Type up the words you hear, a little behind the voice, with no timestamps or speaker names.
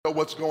of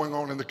what's going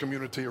on in the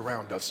community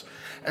around us.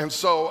 And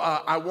so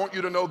I want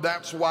you to know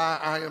that's why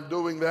I am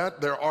doing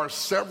that. There are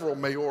several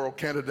mayoral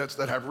candidates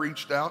that have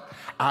reached out.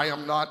 I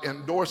am not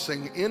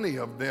endorsing any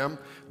of them,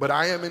 but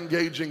I am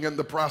engaging in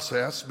the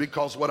process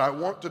because what I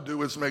want to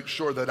do is make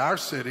sure that our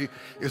city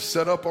is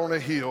set up on a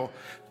hill,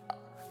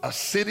 a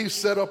city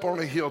set up on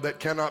a hill that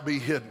cannot be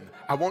hidden.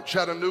 I want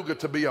Chattanooga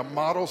to be a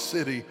model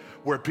city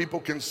where people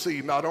can see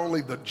not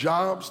only the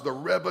jobs, the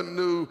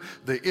revenue,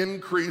 the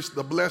increase,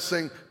 the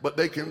blessing, but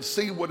they can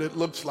see what it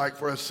looks like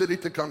for a city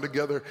to come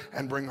together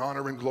and bring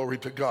honor and glory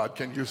to God.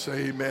 Can you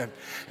say amen?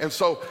 And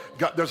so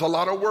God, there's a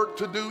lot of work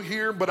to do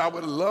here, but I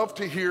would love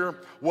to hear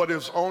what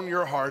is on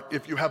your heart.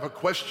 If you have a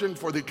question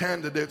for the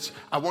candidates,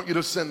 I want you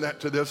to send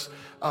that to this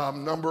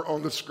number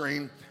on the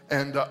screen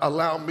and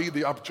allow me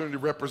the opportunity to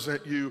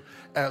represent you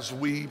as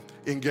we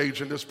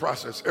engage in this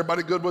process.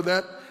 Everybody good with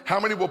that? How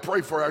many will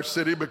pray for our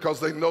city because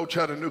they know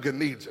Chattanooga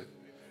needs it?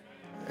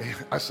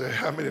 I said,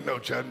 how many know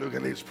Chattanooga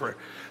needs prayer?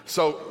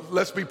 So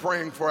let's be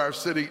praying for our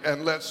city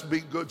and let's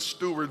be good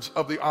stewards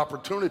of the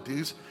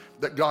opportunities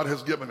that God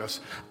has given us.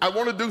 I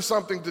want to do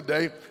something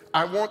today.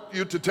 I want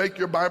you to take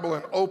your Bible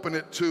and open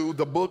it to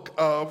the book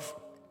of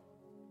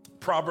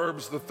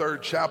Proverbs, the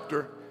 3rd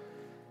chapter.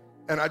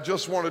 And I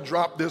just want to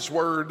drop this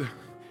word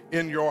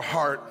in your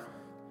heart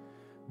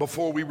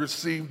before we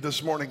receive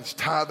this morning's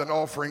tithe and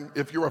offering.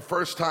 If you're a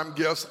first-time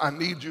guest, I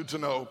need you to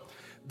know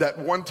that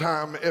one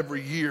time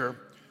every year,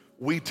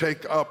 we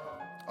take up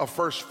a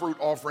first fruit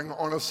offering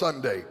on a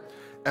Sunday.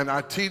 And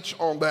I teach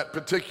on that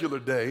particular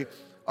day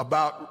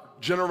about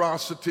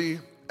generosity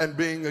and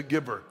being a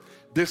giver.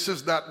 This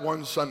is that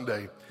one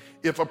Sunday.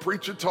 If a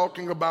preacher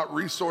talking about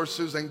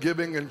resources and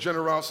giving and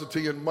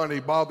generosity and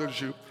money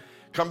bothers you,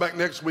 come back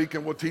next week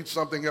and we'll teach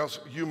something else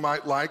you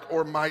might like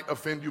or might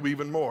offend you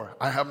even more.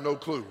 I have no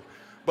clue.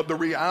 But the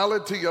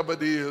reality of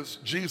it is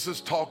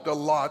Jesus talked a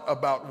lot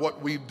about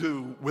what we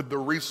do with the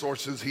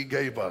resources he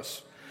gave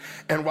us.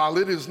 And while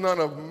it is none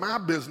of my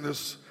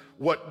business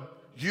what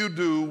you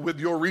do with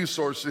your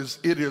resources,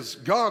 it is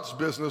God's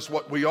business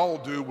what we all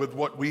do with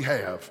what we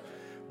have.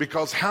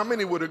 Because how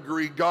many would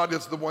agree God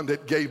is the one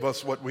that gave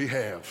us what we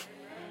have?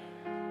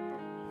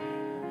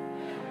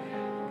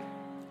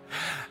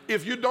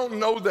 If you don't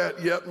know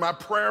that yet, my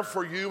prayer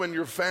for you and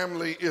your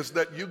family is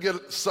that you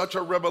get such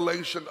a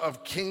revelation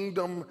of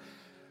kingdom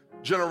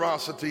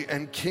generosity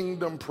and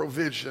kingdom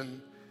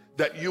provision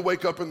that you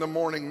wake up in the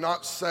morning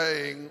not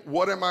saying,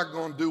 what am I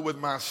going to do with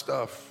my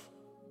stuff?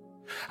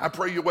 I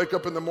pray you wake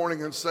up in the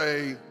morning and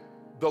say,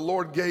 the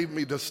Lord gave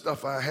me the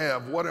stuff I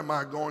have. What am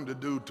I going to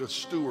do to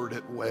steward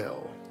it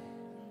well?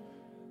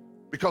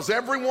 Because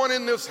everyone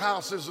in this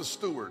house is a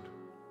steward.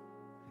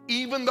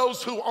 Even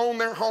those who own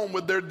their home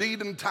with their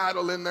deed and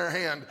title in their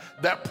hand,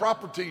 that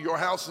property your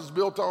house is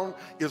built on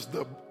is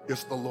the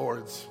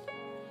Lord's.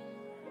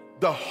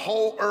 The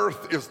whole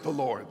earth is the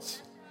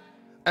Lord's,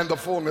 and the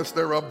fullness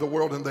thereof, the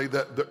world and they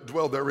that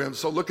dwell therein.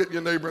 So look at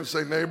your neighbor and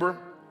say, neighbor,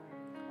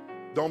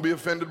 don't be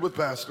offended with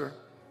Pastor.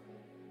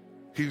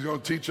 He's going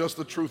to teach us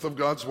the truth of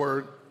God's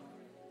word,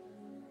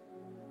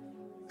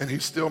 and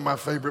he's still my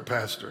favorite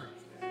pastor.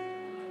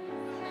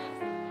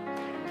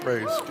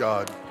 Praise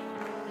God.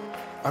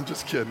 I'm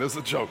just kidding. It's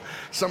a joke.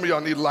 Some of y'all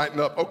need to lighten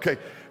up. Okay,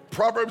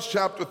 Proverbs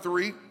chapter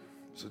 3.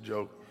 It's a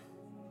joke.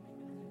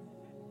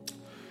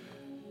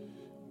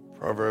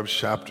 Proverbs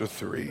chapter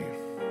 3.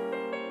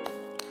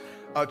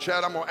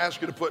 Chad, I'm going to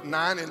ask you to put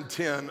 9 and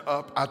 10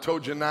 up. I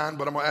told you 9,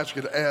 but I'm going to ask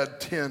you to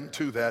add 10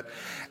 to that.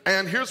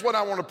 And here's what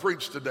I want to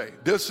preach today.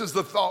 This is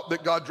the thought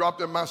that God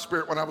dropped in my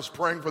spirit when I was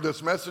praying for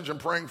this message and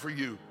praying for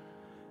you.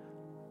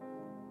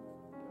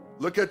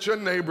 Look at your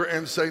neighbor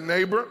and say,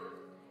 neighbor,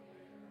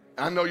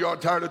 I know y'all are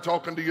tired of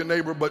talking to your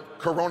neighbor, but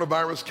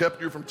coronavirus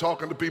kept you from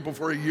talking to people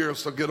for a year,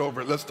 so get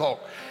over it. Let's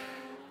talk.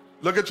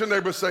 Look at your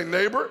neighbor and say,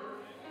 neighbor,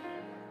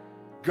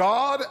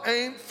 God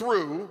ain't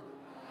through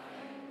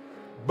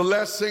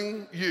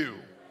blessing you.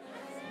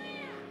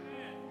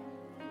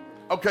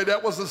 Okay,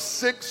 that was a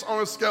 6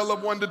 on a scale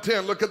of 1 to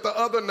 10. Look at the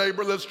other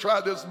neighbor. Let's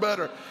try this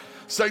better.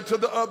 Say to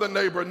the other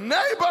neighbor,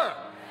 neighbor,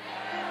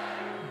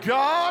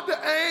 God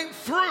ain't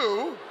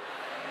through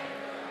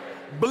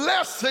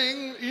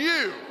blessing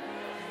you.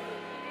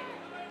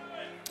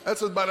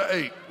 That's about an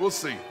 8. We'll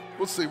see.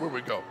 We'll see where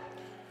we go.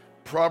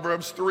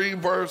 Proverbs 3,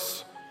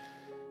 verse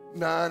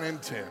 9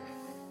 and 10.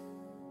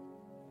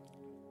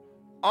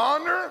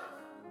 Honor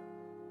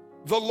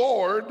the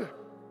Lord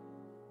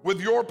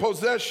with your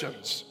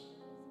possessions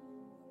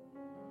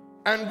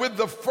and with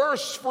the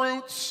first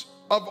fruits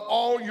of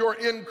all your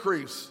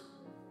increase.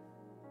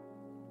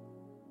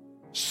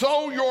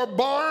 So your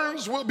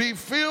barns will be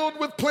filled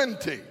with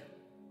plenty,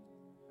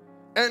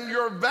 and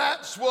your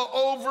vats will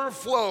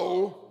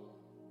overflow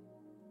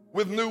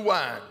with new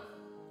wine.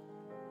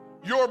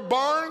 Your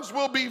barns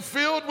will be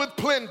filled with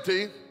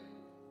plenty,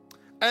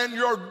 and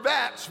your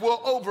vats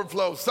will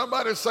overflow.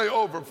 Somebody say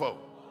overflow.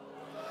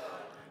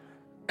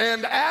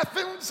 And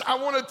Athens, I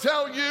want to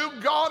tell you,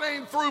 God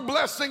ain't through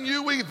blessing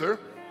you either.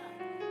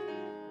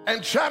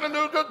 And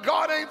Chattanooga,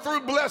 God ain't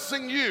through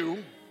blessing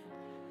you.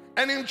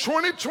 And in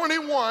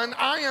 2021,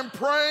 I am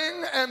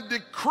praying and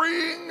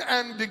decreeing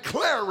and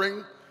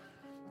declaring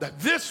that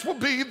this will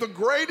be the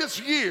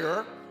greatest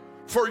year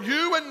for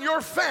you and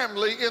your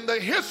family in the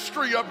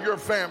history of your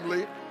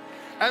family.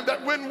 And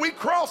that when we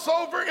cross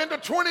over into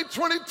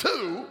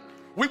 2022,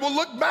 we will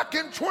look back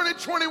in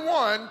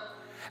 2021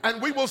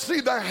 and we will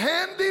see the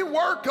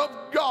handiwork of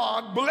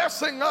God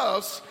blessing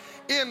us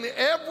in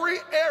every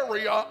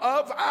area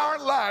of our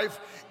life.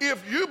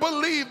 If you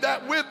believe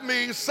that with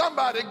me,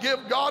 somebody give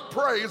God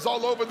praise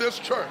all over this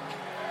church.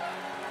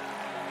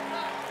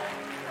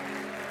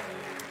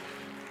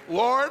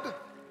 Lord,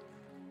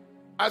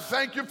 I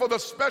thank you for the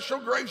special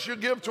grace you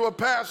give to a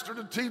pastor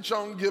to teach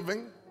on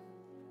giving.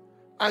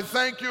 I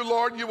thank you,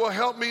 Lord, you will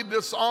help me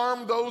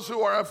disarm those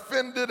who are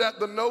offended at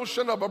the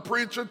notion of a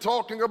preacher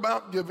talking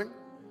about giving.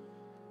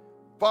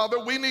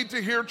 Father, we need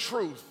to hear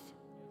truth.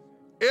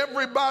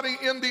 Everybody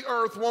in the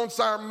earth wants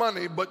our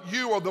money, but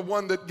you are the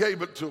one that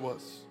gave it to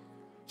us.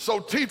 So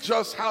teach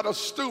us how to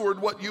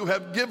steward what you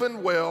have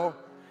given well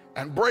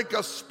and break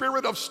a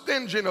spirit of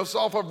stinginess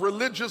off of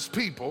religious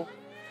people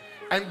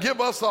and give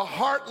us a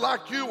heart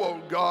like you,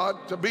 oh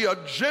God, to be a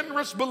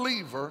generous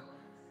believer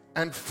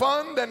and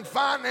fund and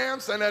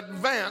finance and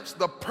advance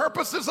the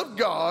purposes of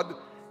God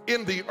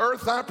in the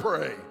earth, I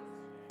pray.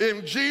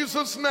 In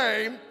Jesus'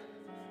 name,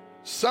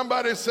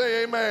 somebody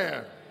say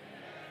amen.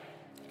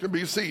 You can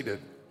be seated.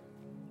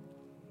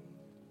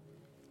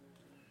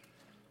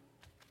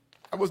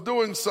 I was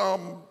doing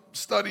some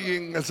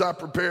studying as I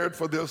prepared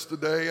for this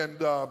today,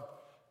 and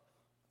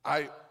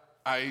I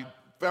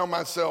found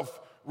myself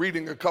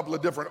reading a couple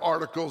of different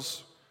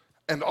articles,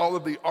 and all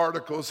of the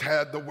articles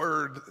had the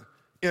word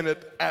in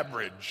it,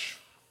 average.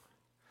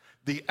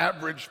 The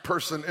average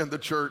person in the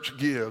church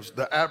gives,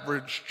 the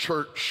average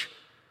church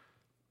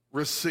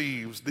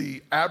receives,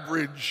 the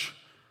average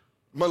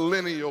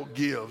millennial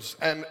gives.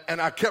 And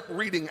I kept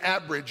reading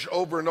average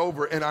over and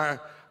over, and I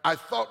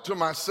thought to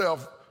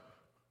myself,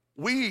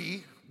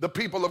 we, the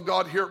people of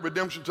God here at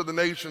Redemption to the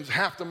Nations,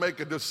 have to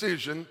make a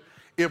decision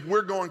if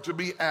we're going to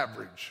be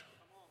average.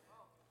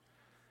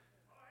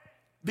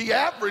 The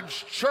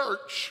average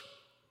church,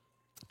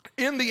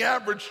 in the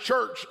average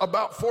church,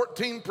 about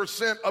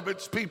 14% of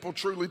its people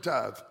truly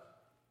tithe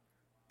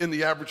in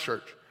the average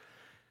church.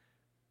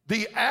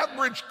 The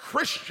average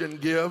Christian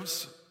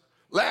gives,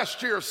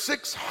 last year,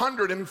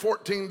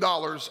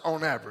 $614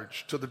 on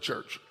average to the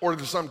church, or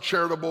to some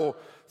charitable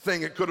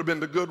thing. It could have been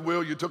the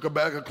Goodwill. You took a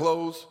bag of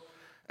clothes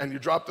and you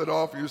dropped it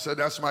off, and you said,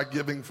 that's my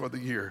giving for the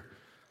year.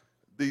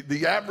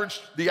 The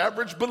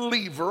average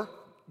believer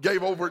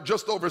gave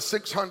just over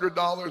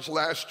 $600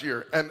 last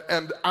year.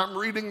 And I'm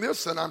reading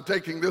this and I'm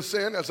taking this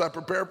in as I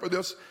prepare for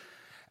this.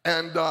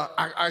 And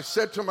I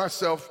said to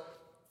myself,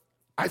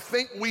 I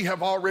think we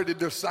have already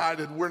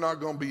decided we're not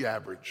going to be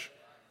average.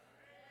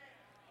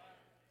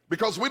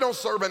 Because we don't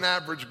serve an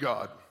average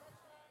God.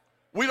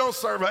 We don't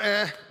serve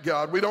a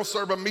God. We don't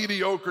serve a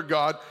mediocre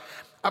God.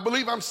 I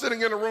believe I'm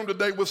sitting in a room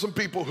today with some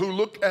people who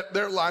look at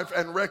their life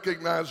and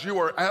recognize you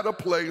are at a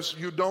place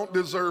you don't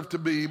deserve to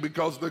be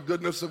because the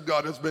goodness of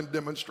God has been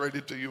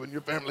demonstrated to you and your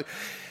family.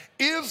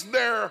 Is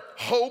there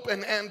hope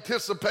and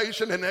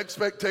anticipation and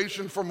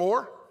expectation for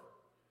more?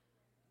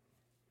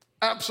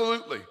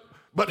 Absolutely.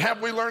 But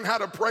have we learned how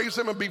to praise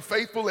him and be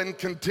faithful and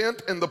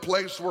content in the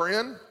place we're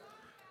in?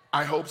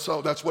 I hope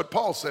so. That's what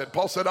Paul said.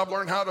 Paul said, I've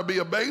learned how to be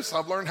a base.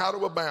 I've learned how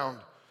to abound.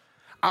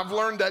 I've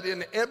learned that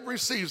in every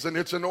season,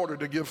 it's in order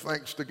to give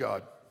thanks to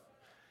God.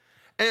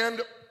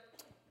 And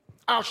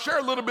I'll share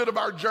a little bit of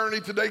our journey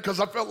today because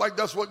I felt like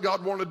that's what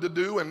God wanted to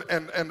do.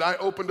 And I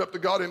opened up to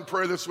God in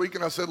prayer this week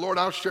and I said, Lord,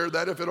 I'll share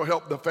that if it'll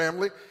help the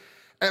family.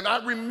 And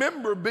I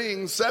remember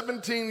being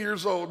 17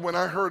 years old when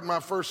I heard my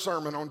first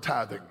sermon on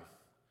tithing.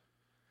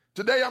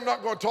 Today, I'm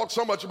not going to talk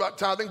so much about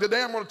tithing.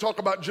 Today, I'm going to talk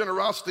about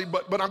generosity,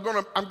 but I'm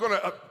going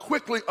to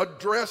quickly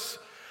address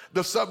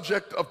the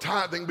subject of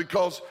tithing,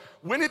 because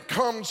when it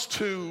comes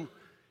to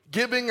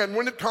giving and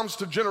when it comes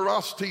to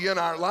generosity in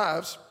our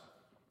lives,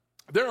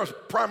 there are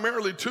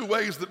primarily two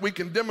ways that we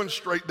can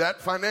demonstrate that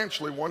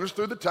financially. One is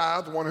through the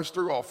tithe, one is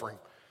through offering.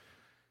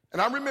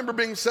 And I remember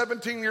being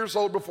 17 years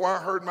old before I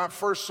heard my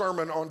first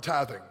sermon on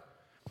tithing.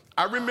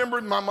 I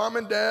remembered my mom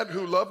and dad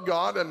who loved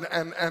God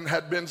and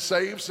had been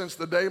saved since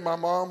the day my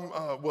mom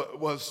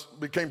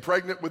became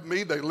pregnant with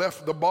me. They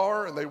left the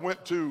bar and they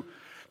went to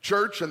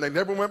church and they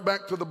never went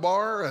back to the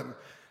bar. And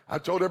I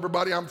told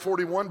everybody I'm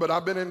 41, but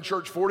I've been in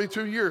church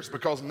 42 years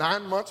because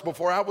 9 months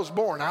before I was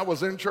born, I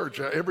was in church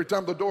every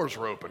time the doors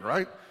were open,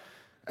 right?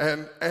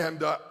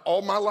 And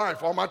all my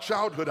life, all my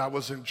childhood, I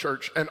was in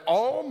church. And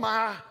all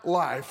my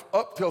life,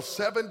 up till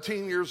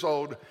 17 years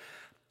old,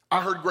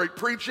 I heard great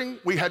preaching.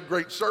 We had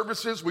great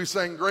services. We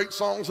sang great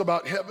songs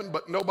about heaven,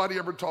 but nobody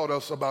ever taught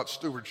us about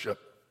stewardship.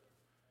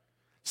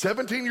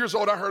 17 years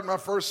old, I heard my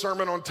first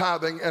sermon on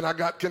tithing, and I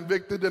got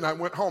convicted, and I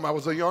went home. I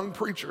was a young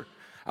preacher.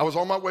 I was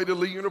on my way to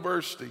Lee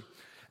University,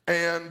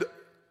 and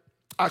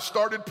I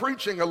started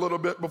preaching a little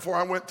bit before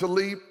I went to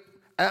Lee.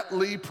 At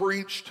Lee,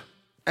 preached,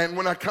 and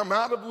when I come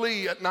out of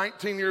Lee at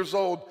 19 years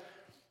old,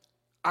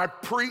 I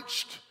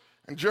preached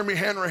And Jeremy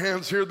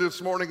Hanrahan's here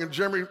this morning, and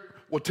Jeremy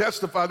will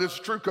testify this is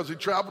true because he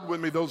traveled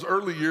with me those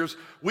early years.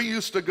 We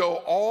used to go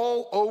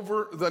all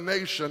over the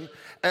nation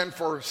and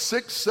for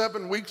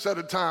 6-7 weeks at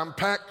a time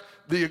pack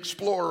the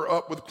Explorer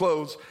up with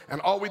clothes,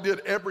 and all we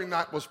did every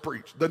night was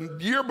preach. The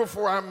year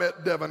before I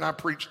met Devin, I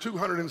preached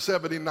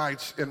 270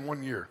 nights in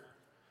 1 year.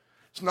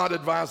 It's not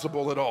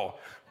advisable at all.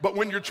 But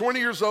when you're 20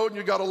 years old and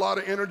you got a lot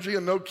of energy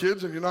and no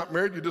kids and you're not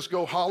married, you just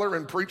go holler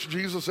and preach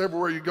Jesus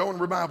everywhere you go, and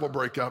revival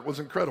break out. It was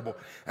incredible.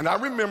 And I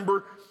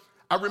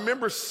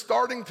remember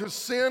starting to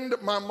send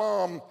my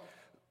mom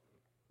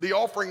the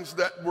offerings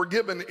that were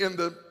given in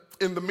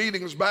the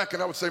meetings back,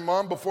 and I would say,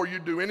 Mom, before you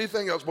do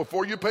anything else,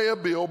 before you pay a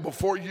bill,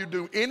 before you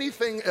do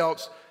anything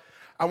else,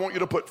 I want you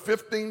to put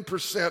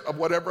 15% of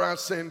whatever I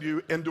send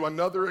you into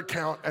another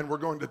account, and we're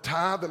going to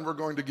tithe and we're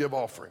going to give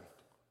offering.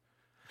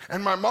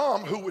 And my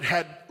mom, who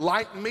had,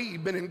 like me,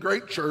 been in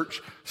great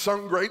church,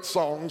 sung great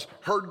songs,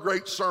 heard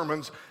great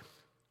sermons,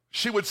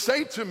 she would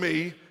say to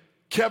me,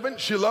 Kevin,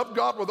 she loved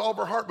God with all of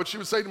her heart, but she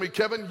would say to me,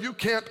 Kevin, you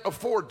can't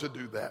afford to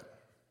do that.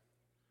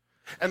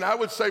 And I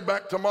would say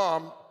back to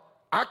Mom,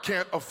 I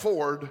can't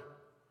afford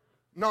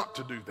not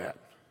to do that.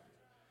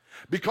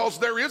 Because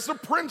there is a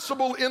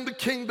principle in the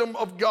kingdom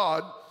of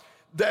God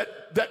that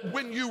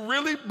when you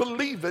really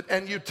believe it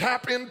and you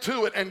tap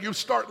into it and you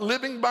start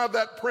living by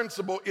that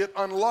principle, it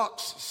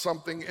unlocks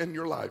something in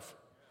your life.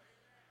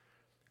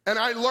 And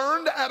I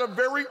learned at a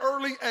very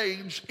early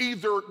age,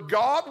 either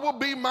God will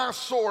be my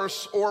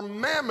source or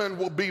mammon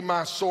will be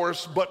my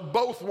source, but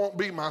both won't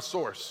be my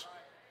source.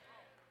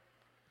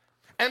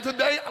 And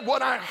today,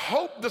 what I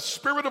hope the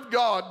Spirit of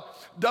God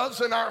does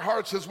in our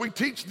hearts as we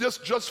teach this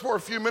just for a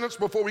few minutes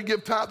before we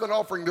give tithe and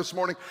offering this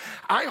morning,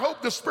 I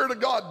hope the Spirit of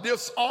God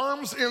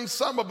disarms in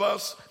some of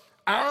us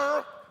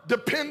our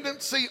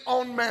dependency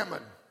on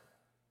mammon.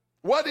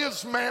 What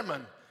is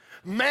mammon?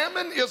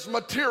 Mammon is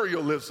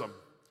materialism.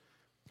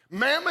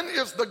 Mammon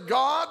is the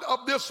god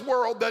of this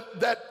world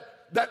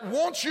that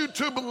wants you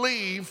to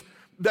believe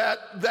that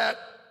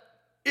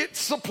it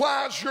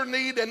supplies your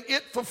need and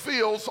it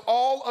fulfills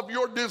all of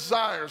your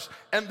desires.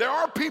 And there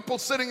are people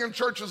sitting in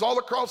churches all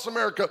across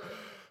America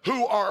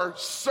who are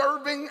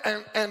serving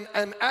and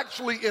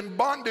actually in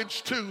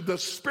bondage to the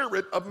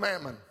spirit of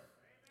mammon.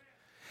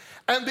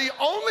 And the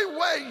only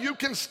way you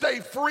can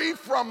stay free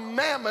from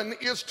mammon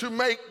is to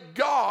make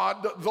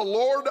God the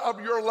Lord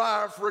of your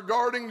life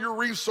regarding your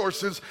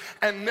resources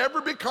and never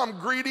become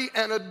greedy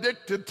and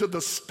addicted to the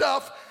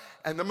stuff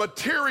and the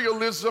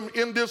materialism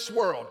in this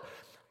world.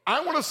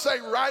 I want to say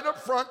right up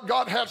front,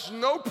 God has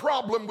no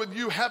problem with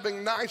you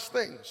having nice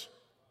things.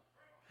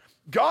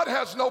 God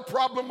has no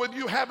problem with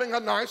you having a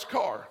nice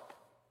car.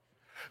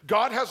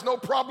 God has no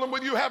problem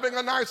with you having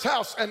a nice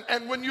house.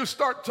 And when you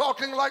start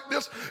talking like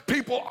this,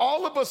 people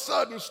all of a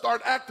sudden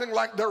start acting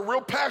like they're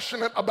real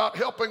passionate about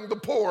helping the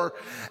poor.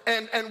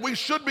 And we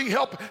should be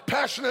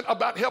passionate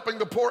about helping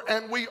the poor.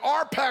 And we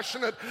are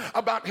passionate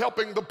about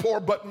helping the poor.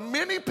 But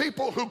many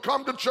people who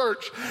come to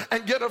church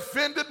and get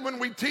offended when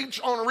we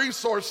teach on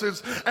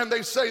resources and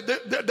they say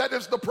that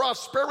is the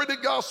prosperity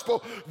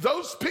gospel,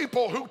 those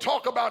people who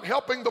talk about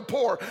helping the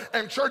poor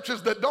and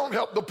churches that don't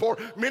help the poor,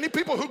 many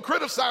people who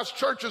criticize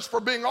churches for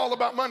being all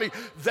about money,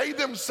 they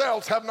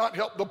themselves have not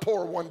helped the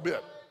poor one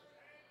bit.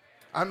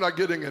 I'm not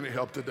getting any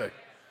help today.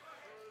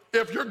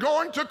 If you're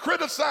going to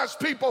criticize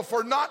people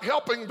for not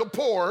helping the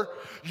poor,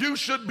 you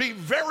should be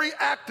very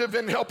active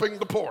in helping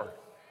the poor.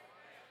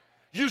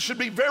 You should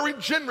be very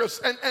generous.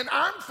 And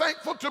I'm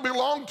thankful to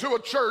belong to a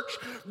church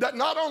that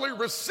not only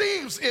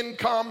receives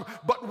income,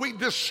 but we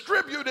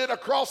distribute it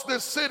across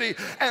this city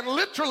and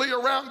literally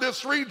around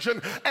this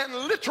region and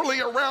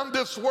literally around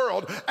this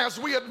world as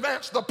we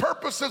advance the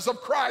purposes of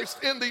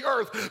Christ in the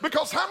earth.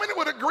 Because how many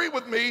would agree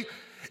with me?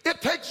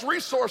 It takes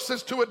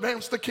resources to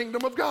advance the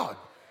kingdom of God.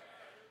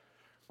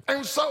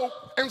 And so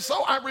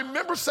I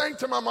remember saying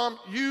to my mom,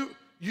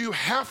 you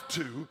have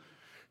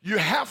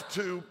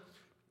to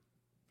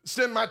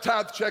send my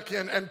tithe check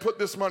in and put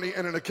this money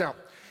in an account.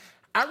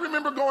 I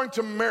remember going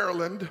to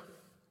Maryland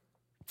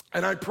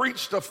and I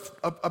preached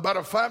about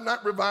a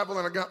 5-night revival,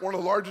 and I got one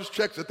of the largest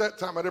checks at that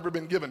time I'd ever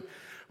been given.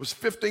 It was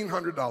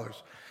 $1,500.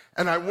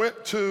 And I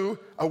went to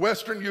a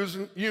Western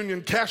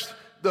Union, cashed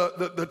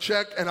the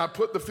check, and I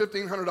put the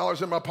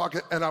 $1,500 in my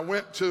pocket, and I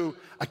went to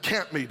a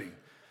camp meeting.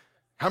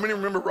 How many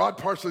remember Rod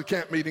Parsley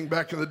camp meeting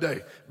back in the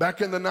day?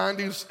 Back in the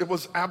 90s, it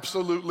was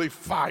absolutely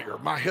fire.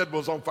 My head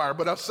was on fire,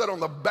 but I sat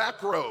on the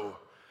back row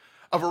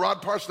of a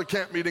Rod Parsley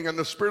camp meeting, and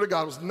the Spirit of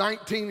God, I was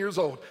 19 years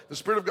old. The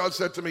Spirit of God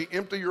said to me,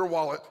 empty your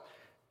wallet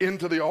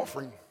into the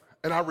offering.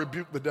 And I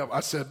rebuked the devil.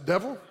 I said,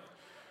 devil,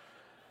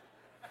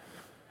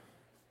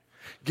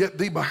 get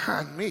thee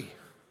behind me.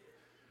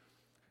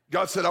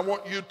 God said, I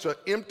want you to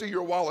empty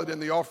your wallet in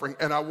the offering,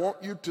 and I want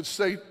you to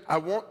say, I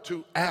want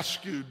to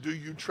ask you, do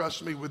you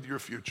trust me with your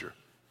future?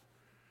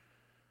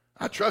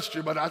 I trust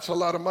you, but that's a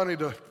lot of money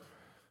to,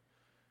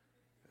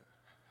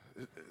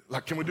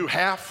 like, can we do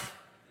half?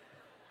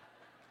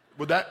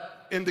 Would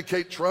that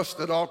indicate trust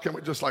at all? Can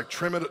we just like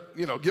trim it?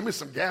 Give me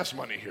some gas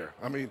money here.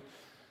 I mean,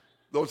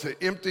 those say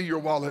empty your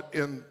wallet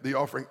in the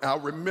offering. I'll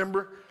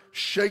remember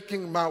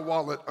shaking my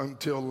wallet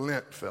until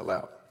lint fell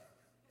out.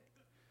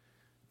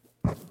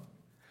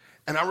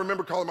 And I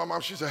remember calling my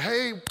mom. She said,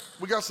 hey,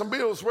 we got some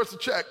bills. Where's the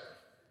check?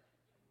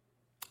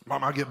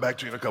 Mom, I'll get back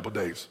to you in a couple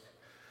days.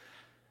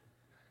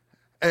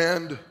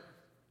 And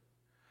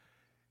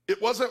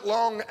it wasn't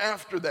long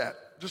after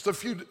that, just a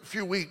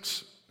few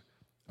weeks,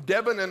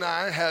 Devin and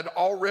I had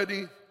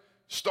already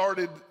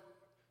started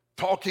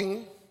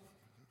talking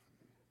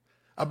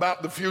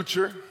about the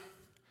future.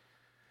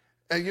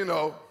 And you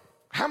know,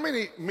 how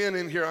many men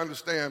in here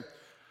understand,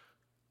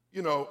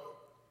 you know,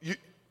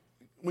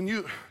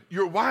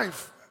 your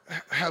wife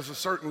has a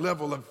certain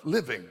level of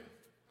living.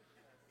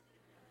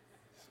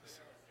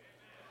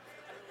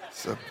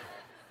 So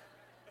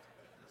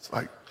it's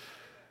like,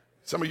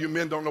 some of you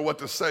men don't know what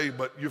to say,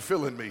 but you're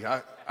feeling me.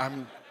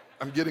 I'm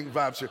getting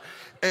vibes here.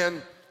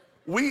 And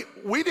we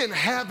didn't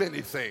have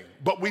anything,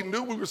 but we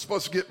knew we were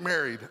supposed to get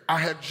married. I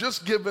had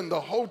just given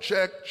the whole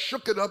check,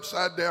 shook it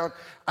upside down.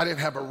 I didn't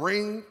have a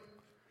ring.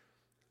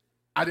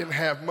 I didn't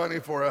have money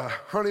for a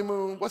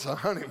honeymoon. What's a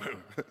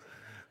honeymoon?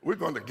 We're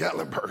going to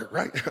Gatlinburg,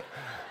 right?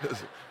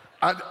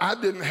 I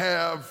didn't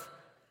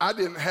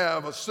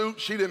have a suit.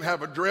 She didn't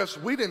have a dress.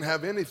 We didn't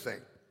have anything.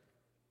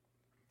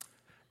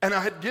 And I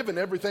had given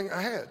everything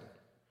I had.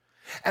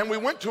 And we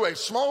went to a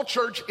small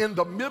church in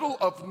the middle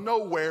of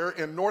nowhere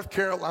in North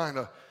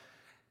Carolina.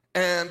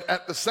 And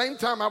at the same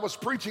time I was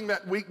preaching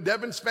that week,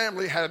 Devin's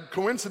family had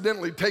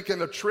coincidentally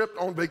taken a trip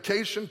on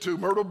vacation to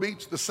Myrtle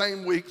Beach the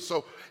same week.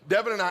 So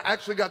Devin and I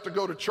actually got to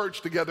go to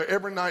church together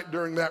every night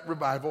during that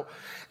revival.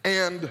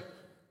 And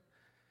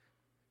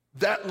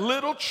that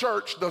little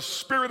church, the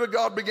Spirit of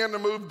God began to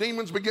move,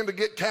 demons began to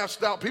get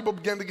cast out, people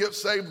began to get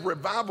saved,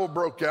 revival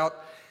broke out.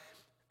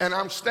 And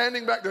I'm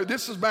standing back there.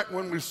 This is back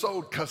when we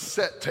sold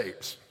cassette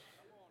tapes.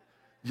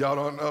 Y'all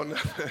don't know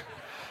nothing.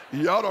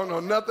 Y'all don't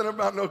know nothing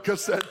about no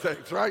cassette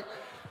tapes, right?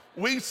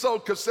 We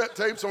sold cassette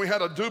tapes and we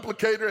had a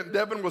duplicator, and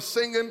Devin was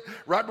singing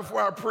right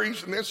before I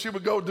preached, and then she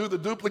would go do the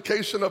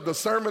duplication of the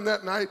sermon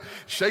that night,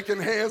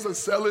 shaking hands and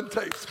selling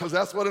tapes, because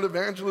that's what an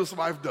evangelist's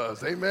wife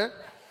does, amen?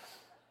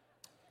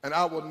 And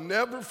I will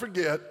never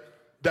forget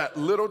that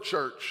little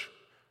church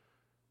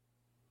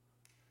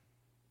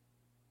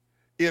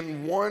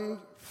in one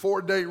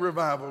 4-day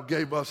revival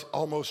gave us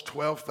almost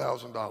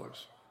 $12,000.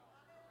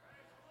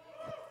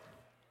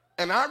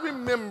 And I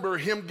remember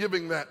him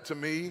giving that to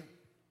me,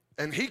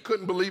 and he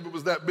couldn't believe it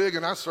was that big,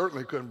 and I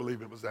certainly couldn't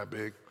believe it was that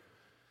big.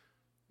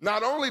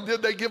 Not only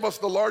did they give us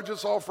the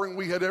largest offering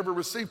we had ever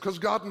received, because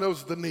God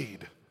knows the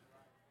need.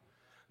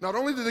 Not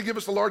only did they give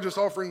us the largest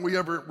offering we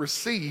ever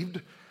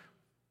received,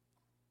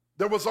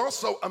 there was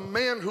also a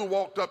man who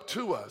walked up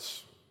to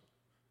us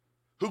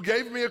who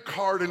gave me a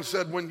card and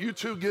said, when you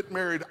two get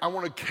married, I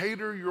want to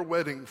cater your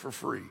wedding for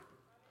free.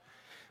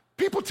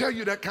 People tell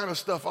you that kind of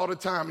stuff all the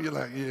time. And you're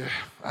like, yeah,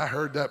 I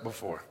heard that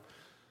before.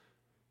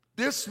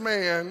 This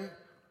man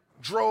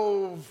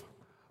drove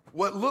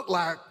what looked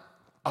like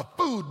a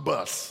food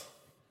bus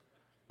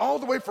all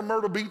the way from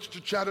Myrtle Beach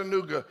to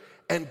Chattanooga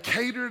and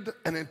catered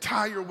an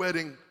entire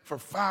wedding for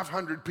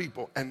 500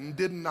 people and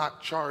did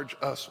not charge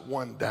us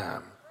one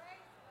dime.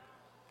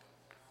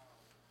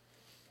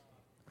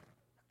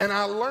 And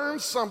I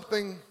learned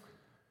something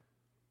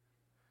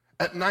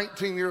at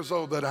 19 years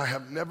old that I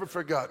have never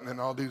forgotten in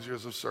all these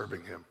years of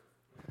serving him.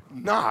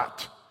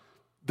 Not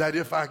that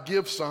if I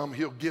give some,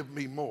 he'll give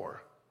me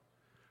more.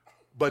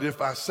 But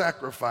if I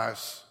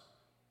sacrifice,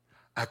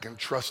 I can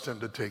trust him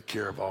to take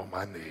care of all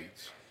my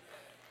needs.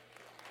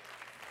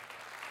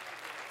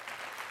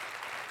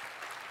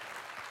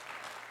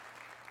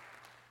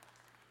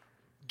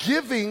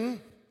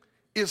 Giving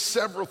is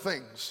several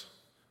things.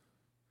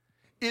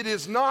 It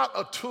is not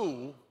a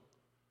tool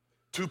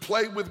to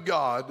play with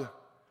God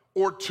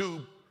or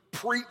to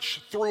preach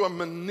through a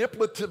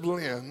manipulative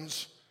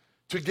lens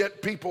to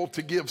get people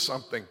to give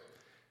something.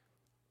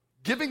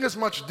 Giving is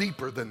much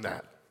deeper than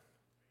that.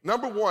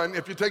 Number one,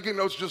 if you're taking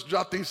notes, just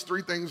jot these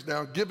 3 things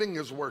down. Giving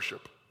is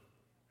worship.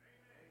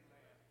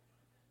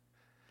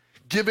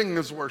 Giving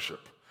is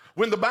worship.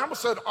 When the Bible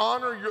said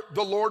honor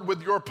the Lord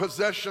with your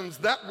possessions,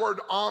 that word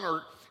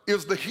honor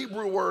is the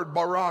Hebrew word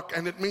barak,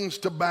 and it means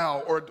to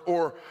bow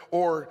or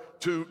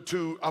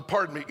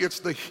pardon me. It's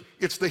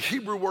the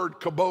Hebrew word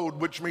kabod,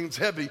 which means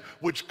heavy,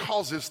 which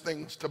causes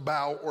things to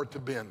bow or to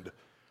bend.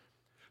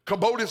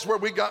 Kabod is where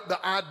we got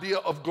the idea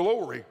of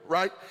glory,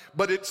 right?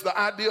 But it's the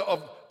idea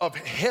of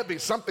heavy,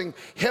 something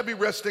heavy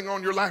resting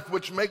on your life,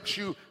 which makes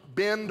you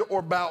bend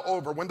or bow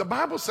over. When the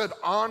Bible said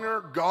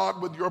honor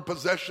God with your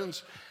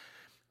possessions,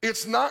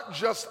 it's not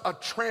just a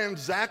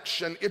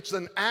transaction, it's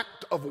an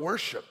act of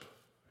worship.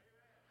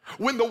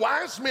 When the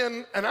wise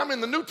men, and I'm in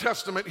the New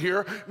Testament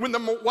here, when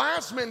the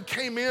wise men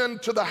came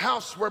into the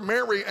house where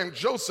Mary and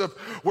Joseph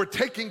were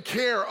taking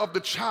care of the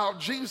child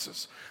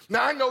Jesus.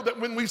 Now I know that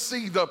when we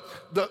see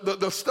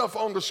the stuff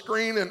on the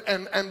screen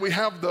and we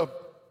have the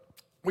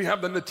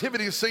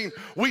nativity scene,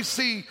 we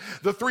see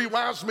the 3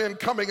 wise men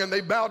coming and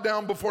they bow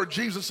down before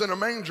Jesus in a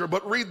manger.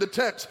 But read the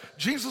text.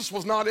 Jesus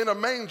was not in a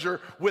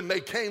manger when they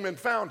came and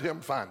found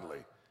him finally.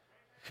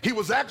 He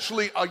was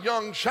actually a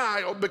young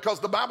child because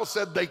the Bible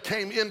said they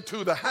came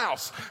into the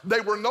house.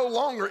 They were no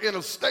longer in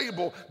a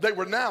stable. They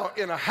were now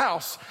in a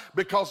house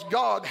because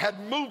God had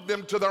moved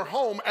them to their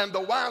home, and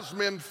the wise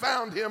men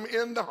found him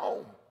in the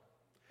home.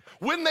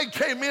 When they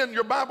came in,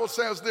 your Bible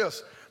says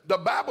this. The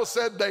Bible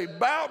said they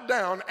bowed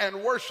down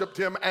and worshiped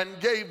him and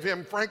gave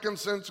him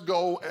frankincense,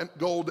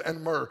 gold,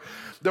 and myrrh.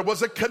 There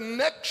was a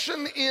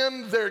connection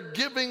in their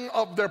giving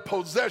of their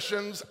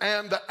possessions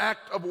and the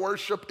act of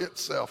worship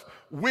itself.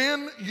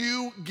 When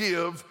you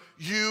give,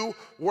 you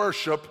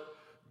worship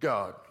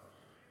God.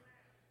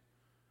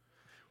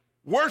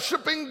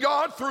 Worshiping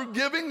God through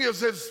giving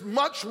is as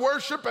much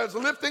worship as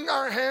lifting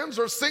our hands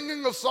or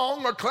singing a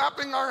song or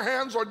clapping our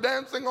hands or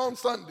dancing on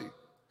Sunday.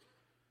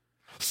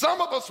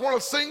 Some of us want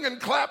to sing and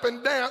clap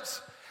and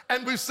dance,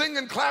 and we sing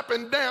and clap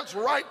and dance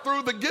right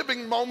through the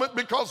giving moment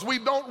because we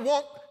don't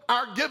want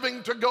our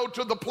giving to go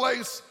to the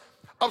place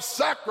of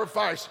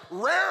sacrifice.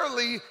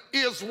 Rarely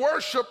is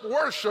worship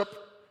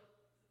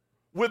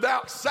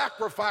without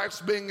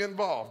sacrifice being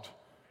involved.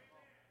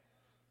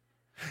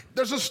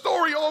 There's a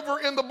story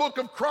over in the book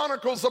of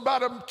Chronicles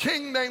about a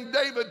king named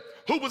David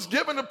who was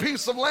given a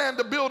piece of land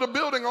to build a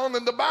building on,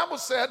 and the Bible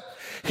said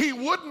he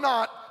would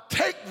not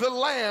take the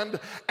land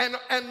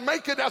and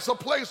make it as a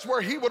place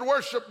where he would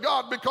worship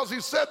God, because he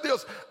said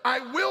this: I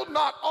will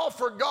not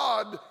offer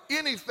God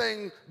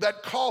anything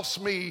that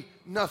costs me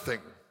nothing.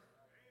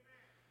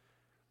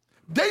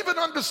 David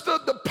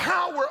understood the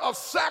power of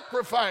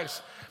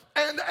sacrifice.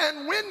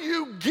 And when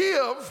you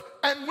give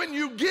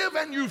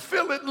and you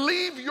feel it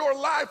leave your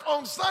life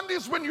on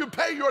Sundays when you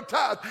pay your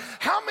tithe.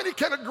 How many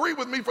can agree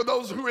with me, for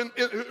those who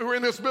are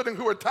in this building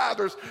who are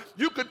tithers,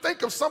 you could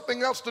think of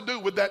something else to do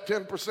with that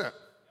 10%.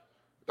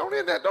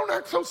 Don't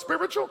act so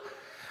spiritual.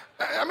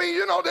 I mean,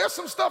 you know, there's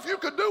some stuff you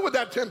could do with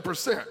that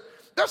 10%.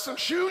 There's some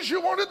shoes you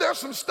wanted. There's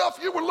some stuff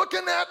you were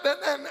looking at,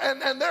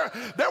 and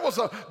there was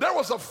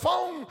a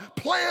phone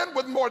plan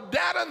with more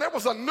data, and there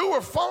was a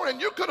newer phone,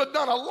 and you could have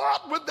done a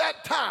lot with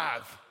that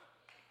tithe.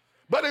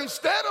 But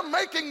instead of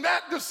making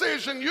that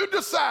decision, you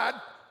decide,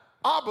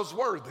 Abba's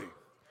worthy.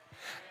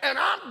 And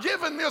I'm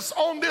giving this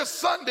on this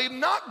Sunday,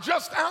 not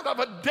just out of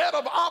a debt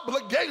of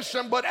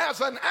obligation, but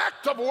as an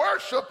act of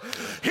worship.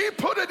 He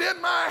put it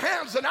in my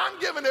hands, and I'm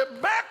giving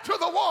it back to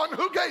the one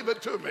who gave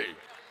it to me.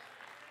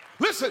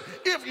 Listen,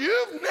 if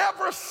you've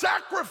never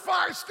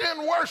sacrificed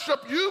in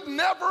worship, you've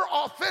never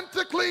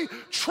authentically,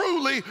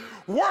 truly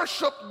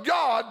worshiped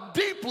God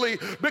deeply,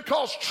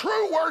 because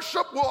true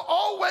worship will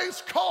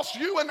always cost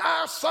you and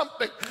I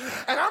something.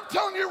 And I'm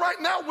telling you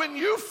right now, when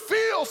you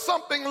feel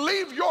something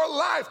leave your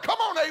life, come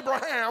on,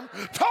 Abraham,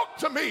 talk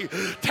to me.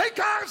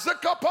 Take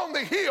Isaac up on the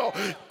hill.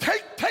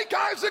 Take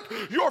Isaac,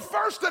 your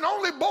first and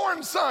only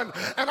born son,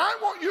 and I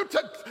want you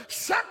to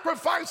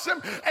sacrifice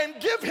him and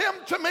give him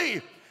to me.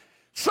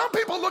 Some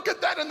people look at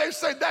that and they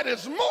say that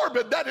is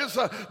morbid, that is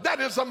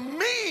a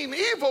mean,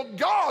 evil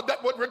God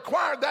that would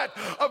require that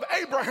of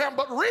Abraham.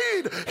 But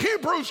read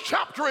Hebrews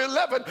chapter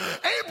 11.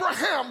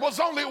 Abraham was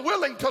only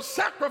willing to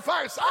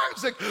sacrifice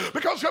Isaac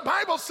because your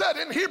Bible said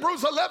in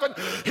Hebrews 11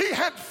 he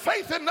had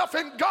faith enough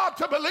in God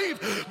to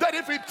believe that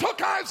if he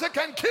took Isaac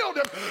and killed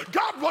him,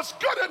 God was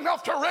good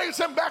enough to raise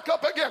him back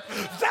up again.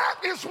 That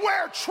is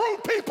where true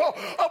people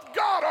of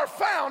God are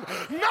found,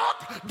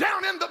 not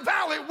down in the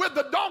valley with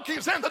the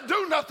donkeys and the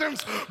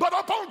do-nothings, but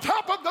up on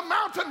top of the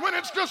mountain when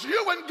it's just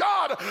you and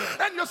God,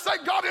 and you say,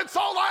 God, it's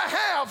all I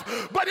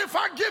have, but if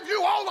I give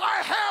you all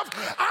I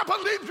have, I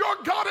believe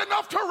you're God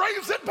enough to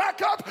raise it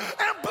back up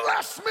and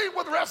bless me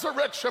with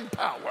resurrection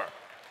power.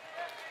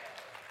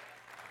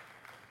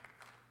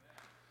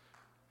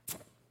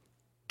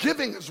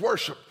 Giving is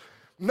worship.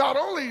 Not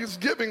only is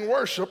giving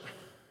worship,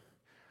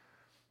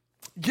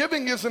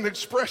 giving is an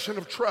expression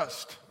of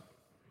trust.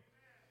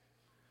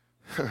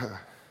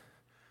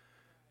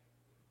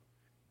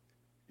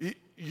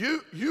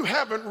 You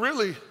haven't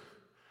really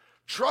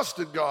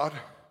trusted God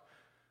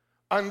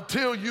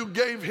until you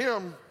gave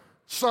him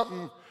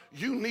something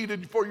you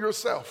needed for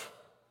yourself.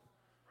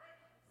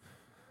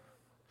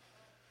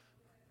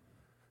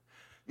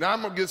 Now,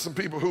 I'm going to get some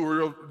people who are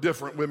real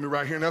different with me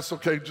right here, and that's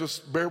okay.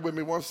 Just bear with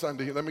me one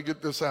Sunday. Let me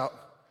get this out.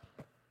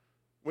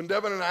 When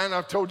Devin and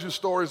I've told you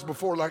stories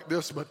before like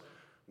this, but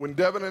when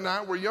Devin and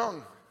I were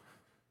young,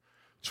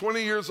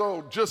 20 years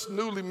old, just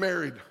newly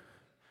married,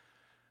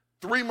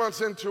 3 months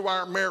into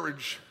our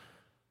marriage,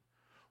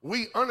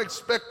 we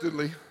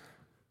unexpectedly,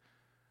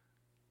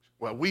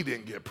 well, we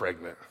didn't get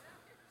pregnant.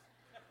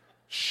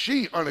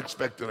 She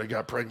unexpectedly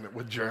got pregnant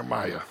with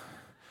Jeremiah.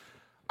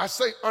 I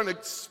say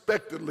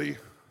unexpectedly.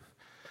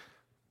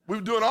 We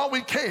were doing all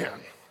we can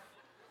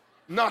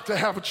not to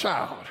have a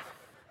child,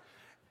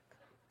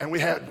 and we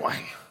had one.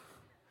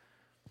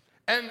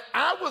 And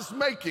I was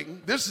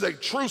making, this is a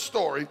true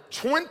story,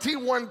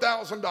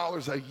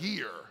 $21,000 a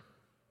year.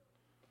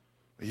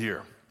 A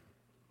year.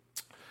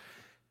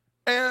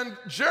 And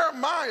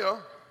Jeremiah,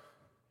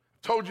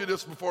 told you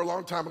this before a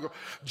long time ago,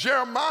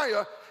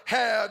 Jeremiah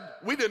had,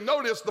 we didn't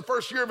know this, the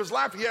first year of his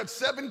life, he had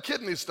 7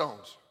 kidney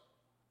stones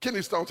in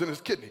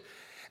his kidney.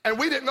 And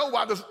we didn't know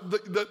why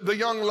the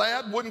young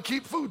lad wouldn't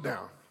keep food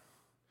down.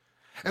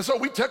 And so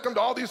we took him to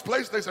all these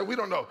places. They said, we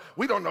don't know.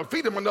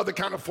 Feed him another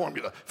kind of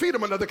formula. Feed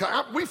him another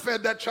kind. We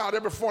fed that child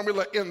every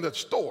formula in the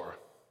store.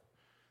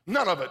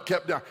 None of it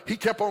kept down. He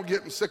kept on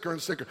getting sicker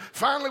and sicker.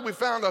 Finally, we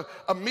found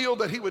a meal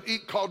that he would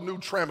eat called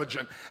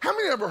Nutramigen. How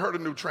many ever heard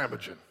of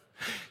Nutramigen?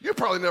 You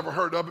probably never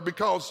heard of it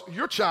because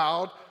your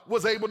child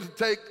was able to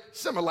take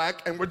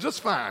Similac and were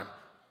just fine.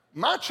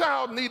 My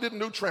child needed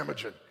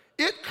Nutramigen.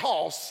 It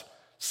costs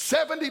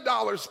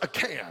 $70 a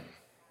can.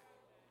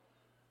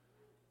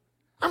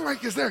 I'm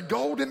like, is there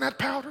gold in that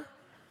powder?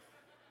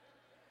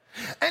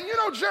 And you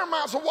know,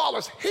 Jeremiah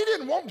Wallace, he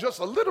didn't want just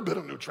a little bit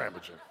of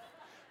Nutramigen.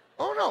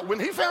 Oh no, when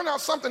he found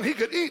out something he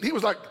could eat, he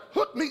was like,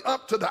 hook me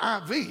up to the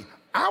IV.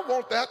 I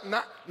want that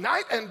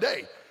night and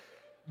day.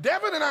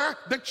 Devin and I,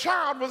 the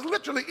child was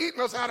literally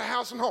eating us out of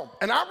house and home.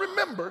 And I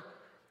remember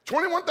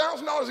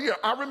 $21,000 a year.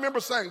 I remember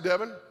saying,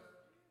 Devin,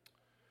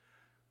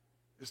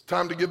 it's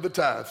time to give the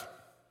tithe.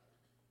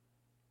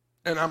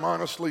 And I'm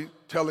honestly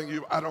telling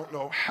you, I don't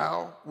know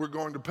how we're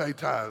going to pay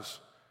tithes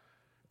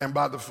and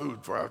buy the food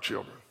for our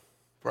children,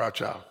 for our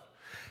child.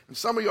 And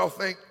some of y'all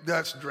think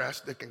that's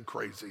drastic and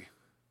crazy.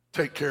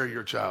 Take care of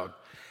your child.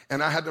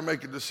 And I had to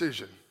make a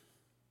decision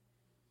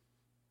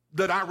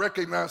that I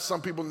recognize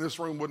some people in this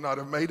room would not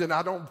have made, and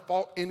I don't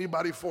fault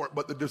anybody for it,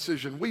 but the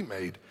decision we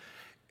made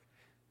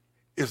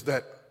is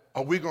that,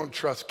 are we going to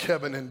trust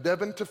Kevin and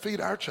Devin to feed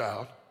our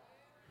child,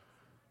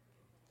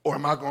 or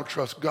am I going to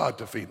trust God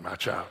to feed my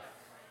child?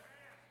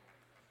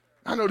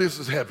 I know this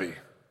is heavy,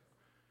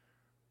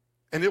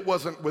 and it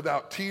wasn't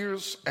without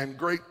tears and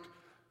great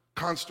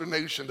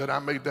consternation that I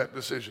made that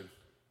decision.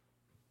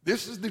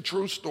 This is the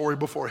true story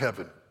before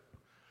heaven.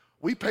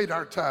 We paid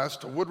our tithes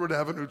to Woodward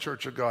Avenue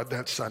Church of God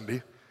that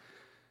Sunday,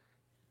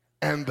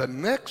 and the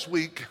next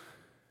week,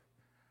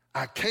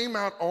 I came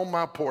out on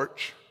my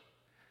porch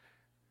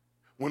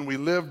when we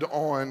lived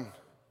on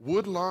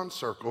Woodlawn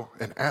Circle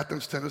in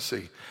Athens,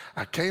 Tennessee.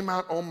 I came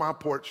out on my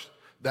porch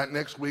that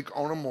next week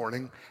on a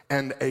morning,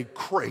 and a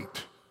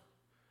crate.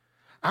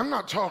 I'm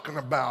not talking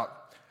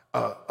about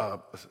a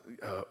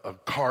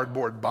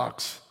cardboard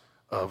box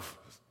of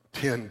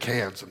 10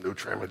 cans of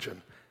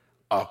Nutramigen,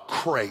 a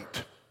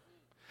crate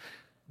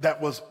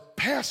that was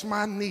past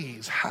my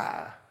knees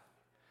high.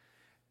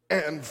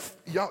 And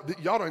y'all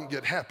didn't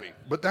get happy,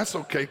 but that's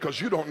okay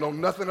because you don't know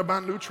nothing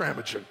about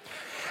Nutramigen.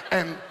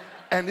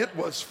 And it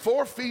was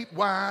 4 feet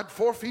wide,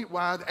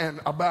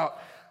 and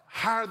about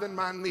higher than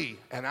my knee.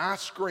 And I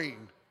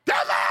screamed,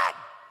 Devin,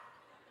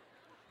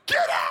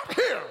 get out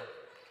here.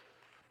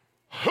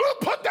 Who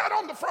put that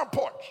on the front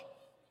porch?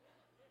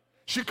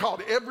 She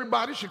called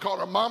everybody. She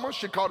called her mama.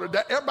 She called her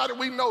dad. Everybody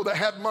we know that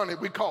had money,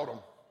 we called them.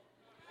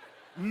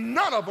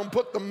 None of them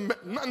put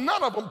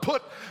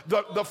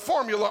the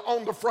formula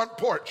on the front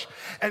porch.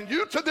 And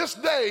you to this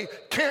day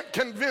can't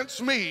convince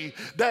me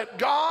that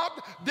God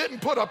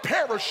didn't put a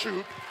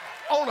parachute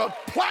on a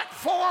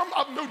platform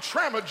of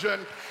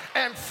Nutramigen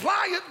and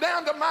fly it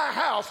down to my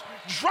house,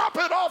 drop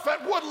it off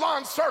at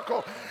Woodlawn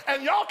Circle,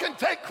 and y'all can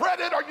take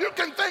credit or you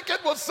can think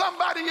it was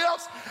somebody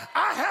else.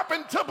 I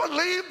happen to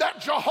believe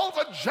that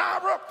Jehovah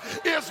Jireh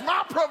is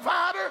my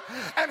provider,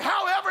 and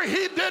however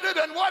he did it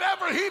and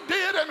whatever he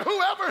did and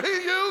whoever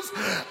he used,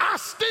 I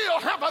still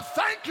have a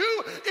thank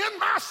you in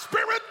my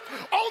spirit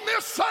on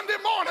this Sunday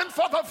morning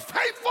for the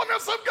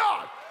faithfulness of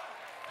God.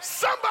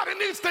 Somebody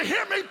needs to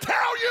hear me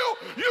tell you,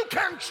 you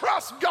can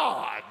trust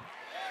God.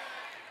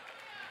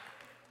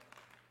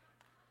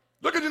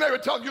 Look at your neighbor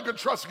and tell him you can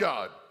trust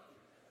God.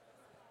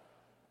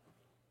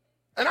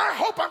 And I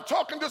hope I'm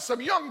talking to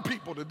some young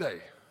people today.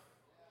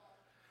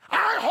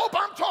 I hope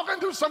I'm talking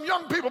to some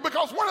young people,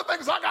 because one of the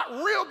things I got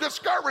real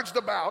discouraged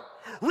about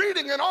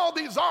reading in all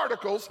these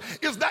articles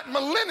is that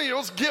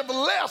millennials give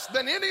less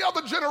than any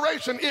other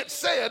generation, it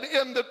said,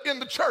 in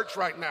the church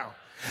right now.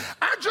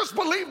 I just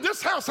believe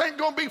this house ain't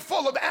going to be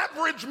full of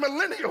average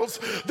millennials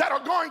that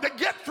are going to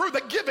get through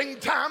the giving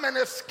time and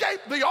escape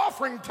the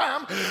offering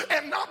time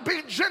and not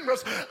be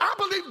generous. I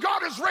believe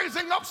God is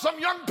raising up some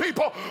young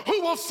people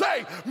who will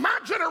say, my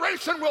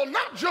generation will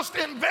not just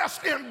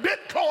invest in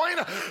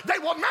Bitcoin. They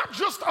will not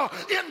just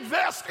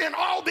invest in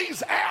all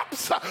these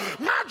apps.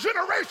 My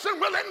generation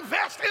will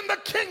invest in the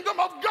kingdom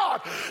of God.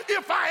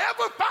 If I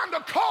ever find a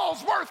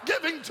cause worth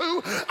giving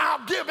to,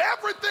 I'll give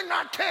everything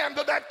I can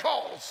to that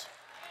cause.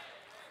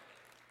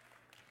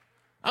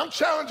 I'm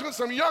challenging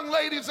some young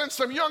ladies and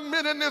some young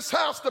men in this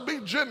house to be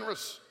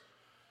generous.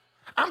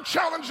 I'm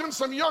challenging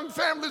some young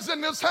families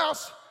in this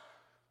house.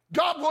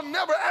 God will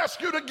never ask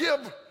you to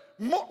give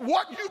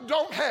what you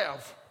don't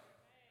have.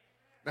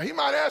 Now, he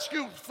might ask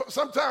you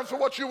sometimes for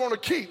what you want to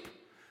keep,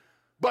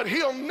 but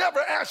he'll never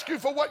ask you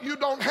for what you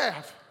don't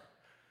have.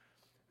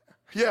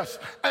 Yes,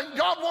 and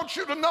God wants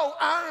you to know,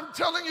 I am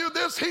telling you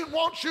this, he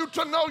wants you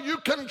to know you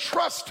can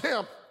trust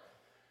him.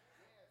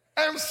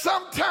 And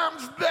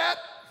sometimes that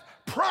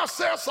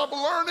process of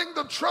learning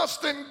to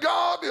trust in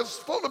God is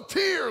full of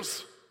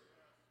tears.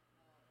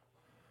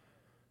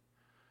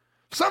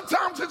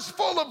 Sometimes it's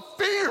full of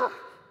fear.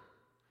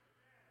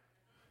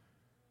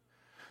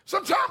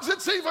 Sometimes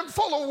it's even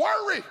full of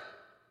worry.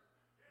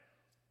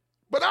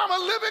 But I'm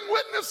a living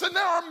witness, and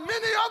there are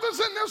many others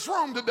in this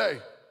room today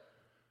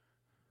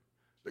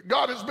that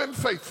God has been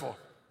faithful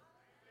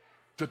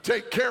to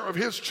take care of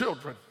his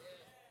children.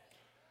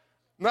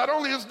 Not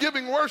only is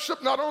giving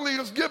worship, not only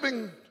is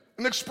giving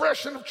an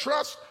expression of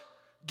trust,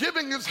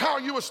 giving is how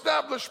you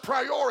establish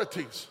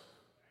priorities.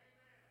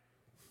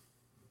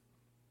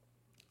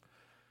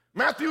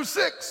 Matthew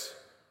 6,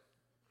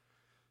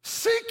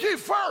 seek ye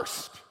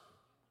first.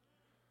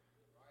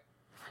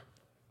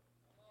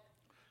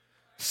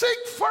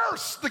 Seek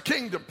first the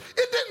kingdom.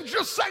 It didn't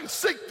just say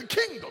seek the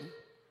kingdom,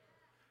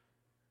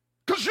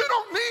 because you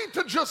don't need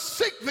to just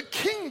seek the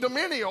kingdom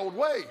any old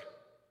way.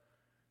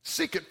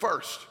 Seek it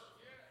first.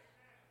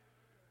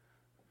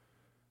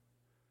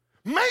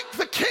 Make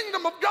the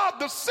kingdom of God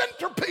the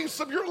centerpiece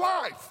of your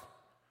life.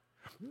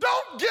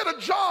 Don't get a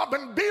job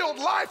and build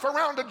life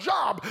around a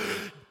job.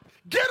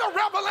 Get a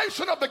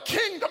revelation of the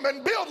kingdom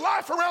and build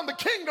life around the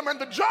kingdom, and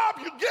the job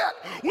you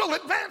get will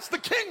advance the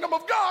kingdom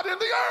of God in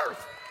the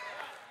earth.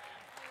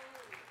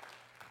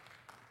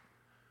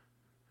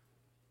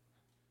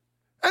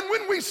 And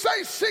when we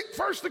say seek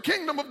first the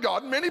kingdom of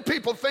God, many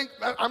people think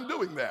that I'm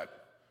doing that.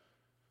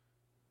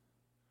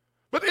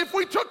 But if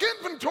we took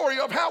inventory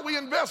of how we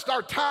invest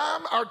our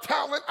time, our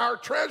talent, our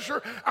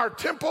treasure, our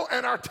temple,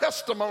 and our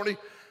testimony,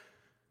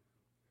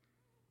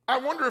 I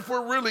wonder if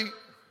we're really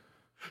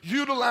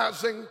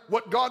utilizing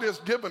what God has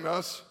given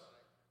us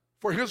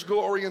for his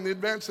glory and the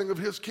advancing of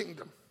his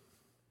kingdom.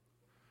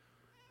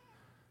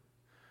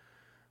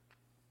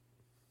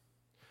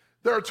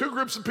 There are two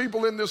groups of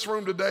people in this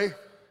room today.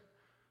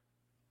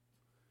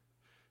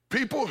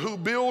 People who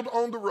build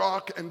on the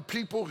rock and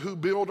people who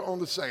build on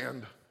the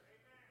sand.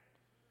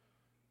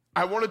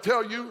 I want to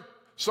tell you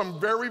some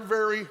very,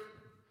 very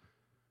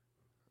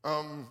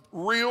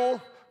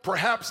real,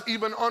 perhaps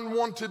even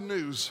unwanted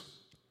news.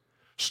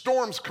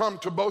 Storms come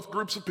to both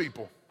groups of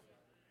people.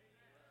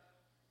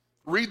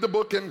 Read the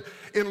book in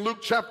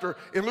Luke chapter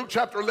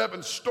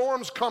 11.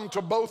 Storms come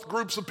to both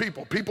groups of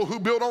people. People who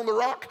build on the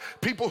rock,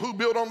 people who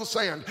build on the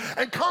sand.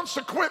 And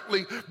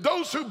consequently,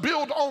 those who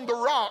build on the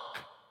rock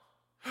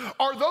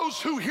are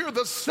those who hear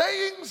the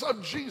sayings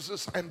of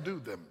Jesus and do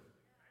them.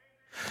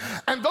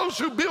 And those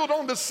who build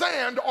on the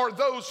sand are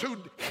those who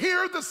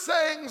hear the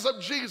sayings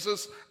of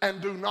Jesus and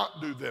do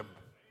not do them.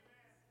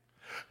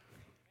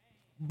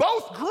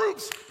 Both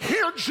groups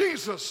hear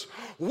Jesus.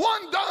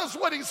 One does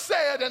what he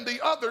said and the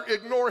other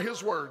ignore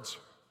his words.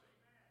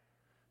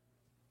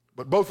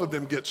 But both of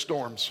them get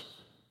storms.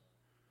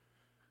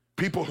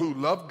 People who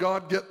love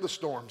God get the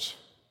storms.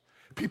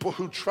 People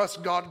who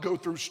trust God go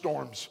through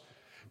storms.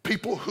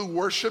 People who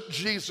worship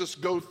Jesus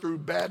go through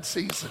bad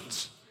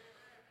seasons.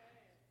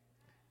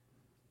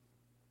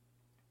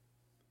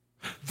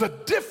 The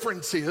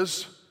difference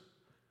is,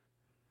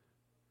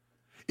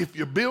 if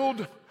you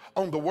build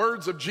on the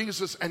words of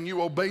Jesus and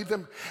you obey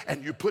them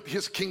and you put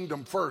his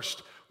kingdom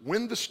first,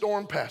 when the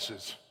storm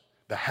passes,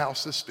 the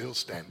house is still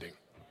standing.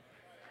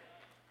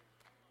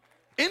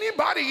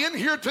 Anybody in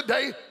here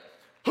today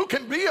who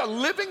can be a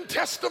living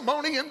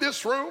testimony in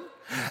this room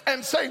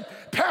and say,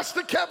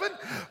 Pastor Kevin,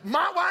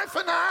 my wife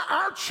and I,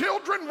 our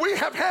children, we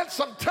have had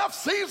some tough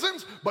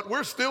seasons, but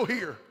we're still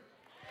here.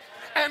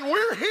 And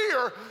we're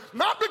here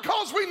not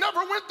because we never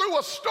went through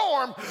a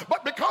storm,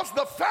 but because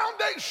the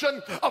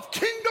foundation of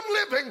kingdom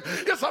living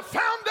is a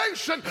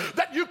foundation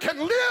that you can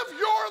live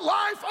your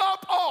life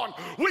up on.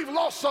 We've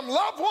lost some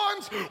loved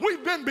ones.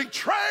 We've been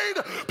betrayed.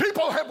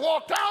 People have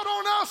walked out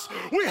on us.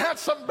 We had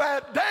some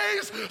bad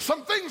days.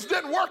 Some things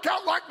didn't work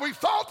out like we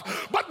thought,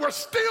 but we're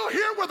still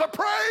here with a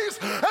praise,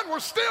 and we're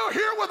still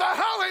here with a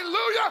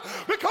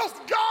hallelujah, because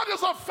God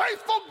is a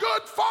faithful,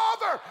 good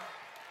Father.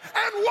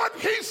 And what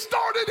he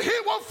started, he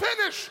will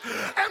finish.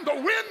 And the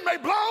wind may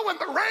blow and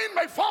the rain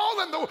may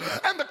fall and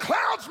the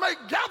clouds may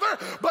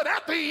gather, but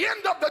at the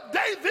end of the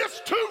day,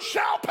 this too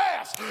shall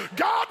pass.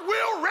 God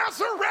will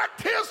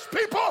resurrect his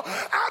people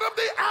out of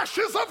the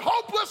ashes of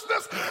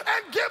hopelessness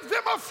and give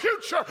them a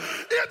future.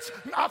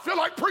 I feel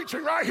like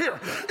preaching right here.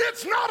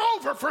 It's not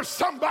over for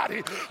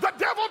somebody. The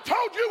devil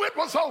told you it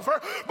was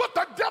over, but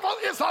the devil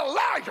is a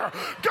liar.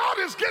 God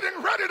is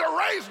getting ready to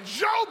raise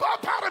Job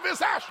up out of his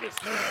ashes,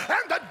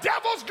 and the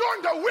devil's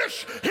going to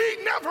wish he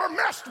never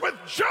messed with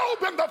Job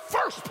in the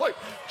first place.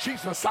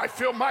 Jesus, I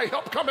feel my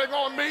help coming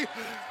on me.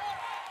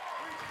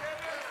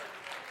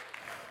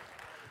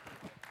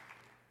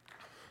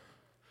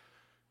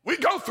 We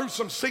go through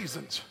some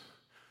seasons.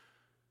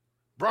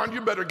 Brian, you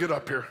better get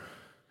up here.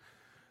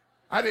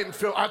 I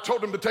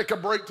told him to take a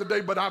break today,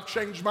 but I've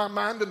changed my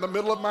mind in the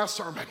middle of my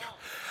sermon.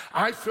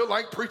 I feel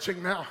like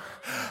preaching now.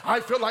 I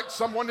feel like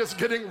someone is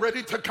getting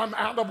ready to come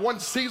out of one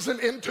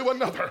season into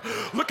another.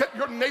 Look at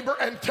your neighbor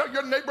and tell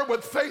your neighbor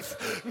with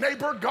faith,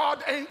 neighbor,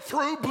 God ain't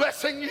through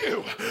blessing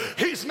you.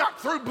 He's not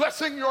through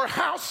blessing your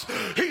house.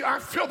 I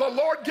feel the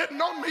Lord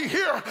getting on me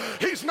here.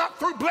 He's not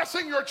through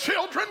blessing your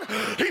children.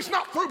 He's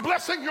not through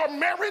blessing your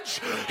marriage.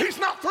 He's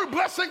not through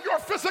blessing your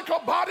physical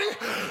body.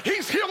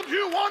 He's healed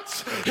you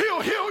once.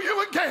 He'll heal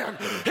you again.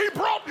 He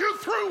brought you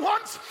through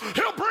once.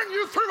 He'll bring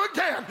you through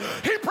again.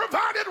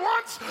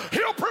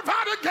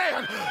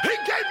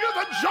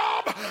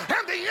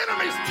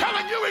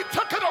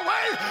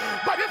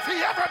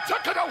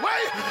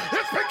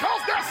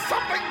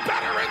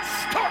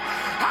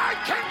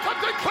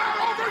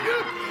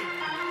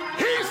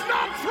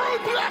 through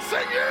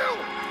blessing you.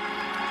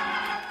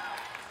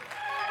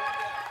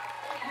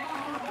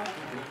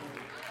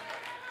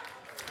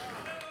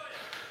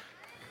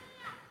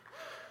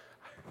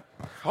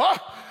 Oh,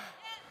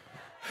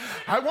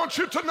 I want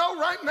you to know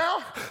right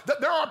now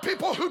that there are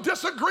people who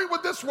disagree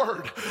with this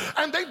word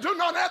and they do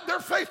not add their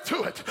faith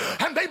to it.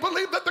 And they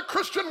believe that the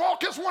Christian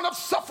walk is one of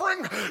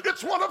suffering,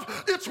 it's one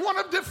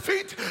of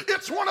defeat,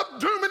 it's one of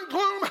doom and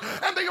gloom,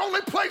 and the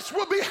only place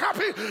we'll be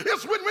happy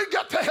is when we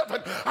get to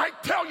heaven. I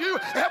tell you,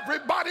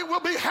 everybody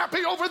will be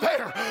happy over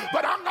there,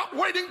 but I'm not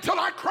waiting till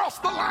I cross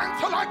the line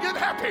till I get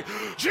happy.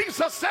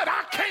 Jesus said,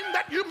 I came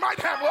that you might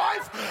have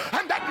life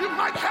and that you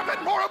might have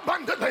it more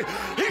abundantly.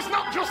 He's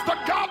not just the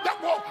God that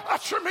will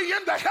usher me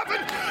into heaven.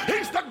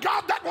 He's the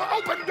God that will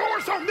open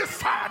doors on this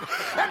side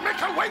and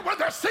make a way where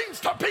there seems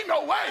to be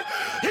no way.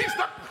 He's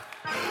the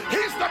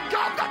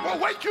God that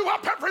will wake you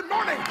up every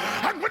morning,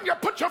 and when you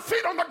put your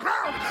feet on the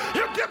ground,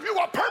 he'll give you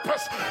a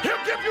purpose,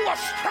 he'll give you a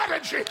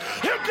strategy,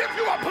 he'll give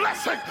you a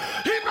blessing.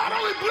 He not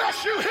only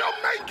bless you, he'll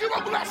make you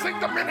a blessing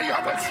to many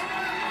others.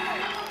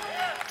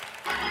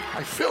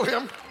 I feel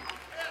him.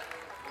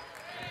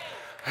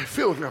 I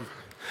feel him.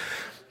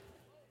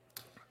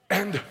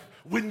 And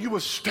when you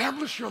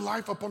establish your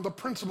life upon the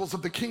principles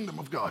of the kingdom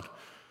of God,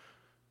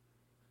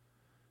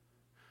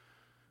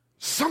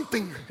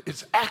 something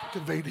is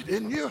activated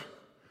in you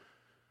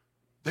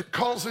that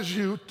causes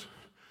you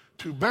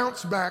to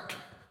bounce back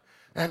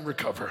and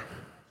recover.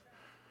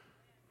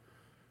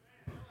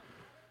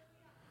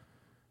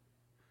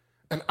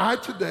 And I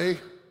today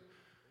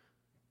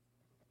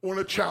want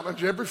to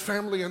challenge every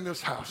family in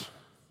this house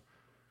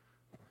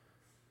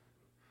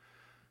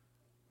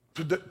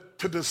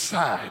to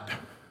decide,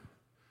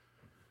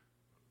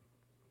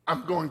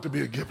 I'm going to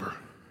be a giver,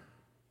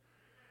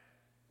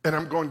 and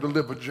I'm going to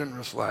live a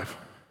generous life.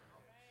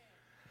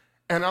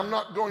 And I'm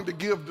not going to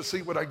give to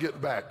see what I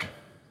get back.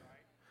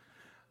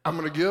 I'm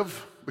going to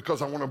give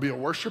because I want to be a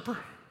worshiper.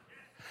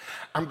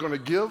 I'm going to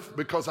give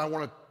because I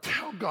want to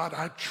tell God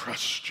I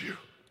trust you.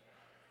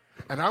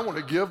 And I want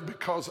to give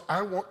because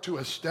I want to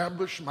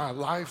establish my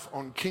life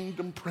on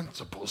kingdom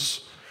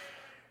principles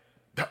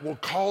that will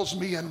cause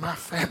me and my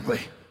family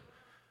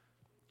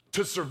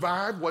to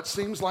survive what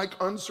seems like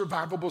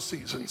unsurvivable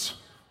seasons.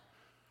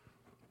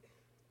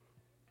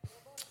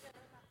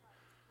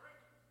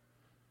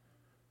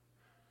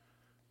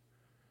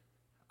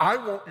 I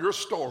want your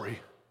story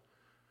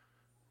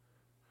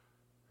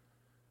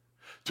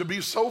to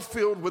be so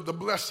filled with the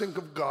blessing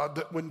of God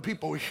that when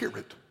people hear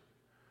it,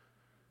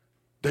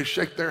 they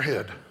shake their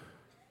head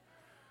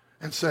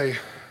and say,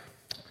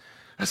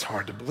 that's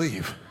hard to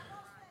believe.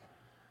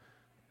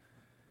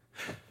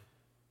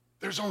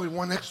 There's only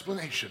one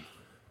explanation,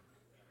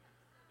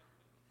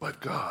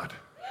 but God.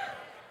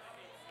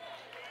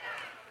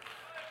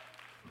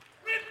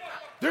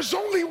 There's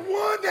only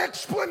one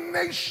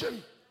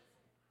explanation,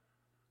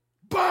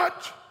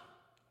 but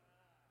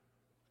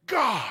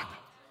God.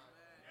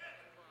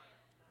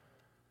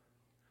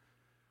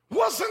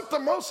 Wasn't the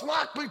most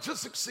likely to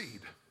succeed.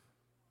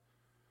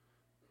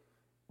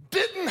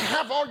 Didn't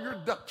have all your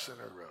ducks in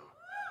a row.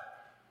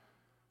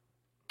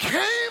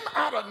 Came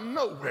out of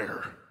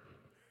nowhere.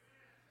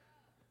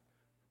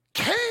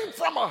 Came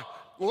from a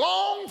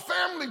long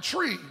family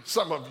tree.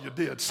 Some of you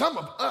did. Some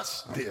of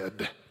us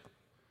did.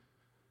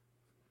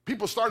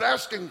 People start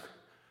asking,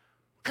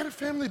 what kind of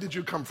family did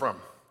you come from?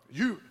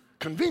 You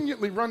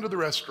conveniently run to the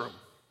restroom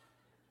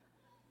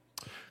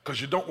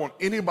because you don't want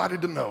anybody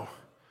to know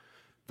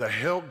the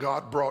hell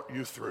God brought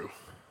you through.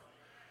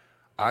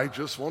 I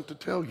just want to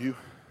tell you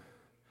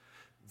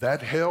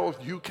that hell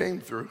you came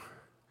through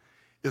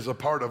is a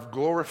part of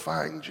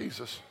glorifying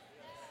Jesus.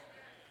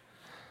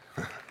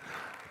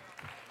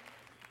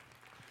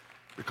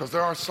 Because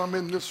there are some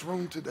in this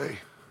room today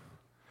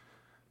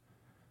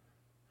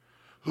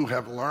who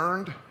have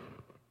learned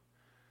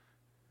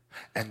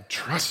and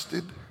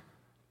trusted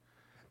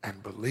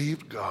and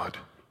believed God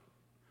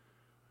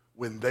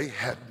when they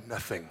had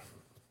nothing.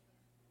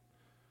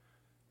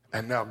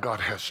 And now God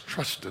has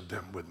trusted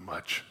them with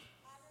much.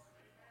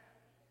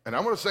 And I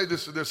want to say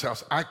this to this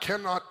house. I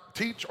cannot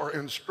teach or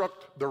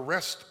instruct the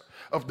rest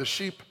of the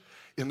sheep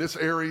in this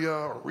area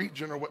or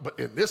region or what, but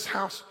in this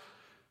house,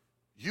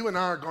 you and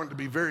I are going to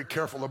be very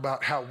careful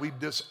about how we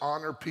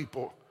dishonor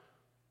people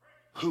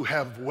who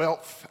have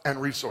wealth and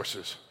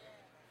resources.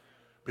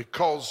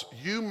 Because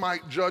you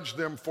might judge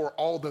them for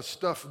all the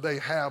stuff they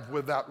have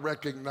without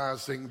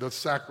recognizing the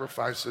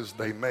sacrifices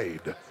they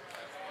made.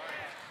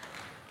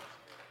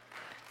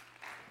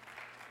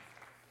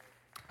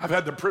 I've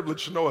had the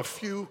privilege to know a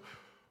few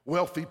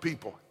wealthy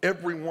people.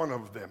 Every one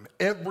of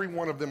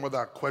them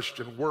without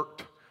question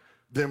worked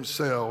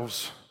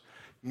themselves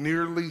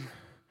nearly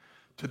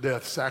to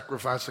death,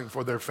 sacrificing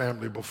for their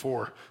family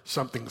before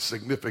something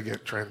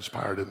significant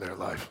transpired in their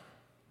life.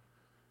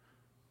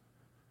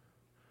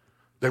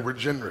 They were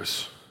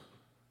generous.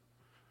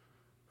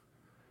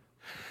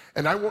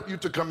 And I want you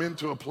to come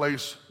into a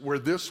place where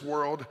this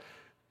world,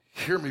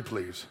 hear me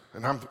please,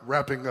 and I'm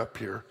wrapping up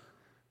here.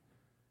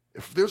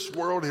 If this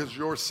world is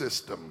your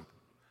system,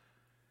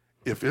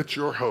 if it's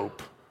your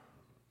hope,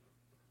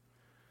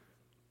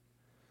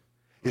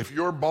 If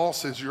your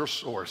boss is your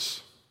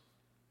source,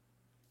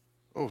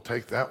 oh,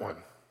 take that one.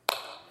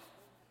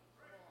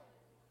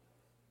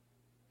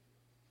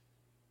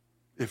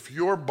 If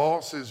your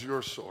boss is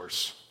your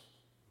source,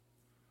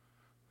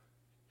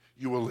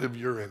 you will live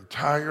your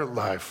entire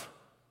life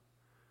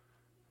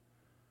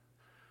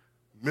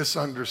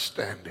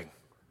misunderstanding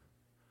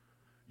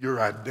your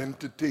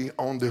identity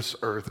on this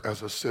earth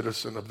as a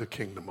citizen of the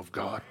kingdom of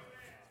God.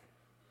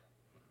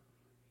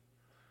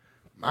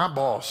 My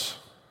boss,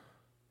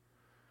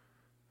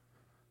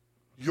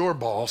 your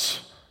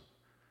boss,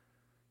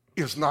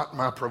 is not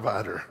my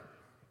provider.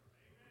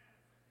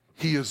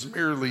 He is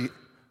merely,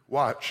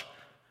 watch,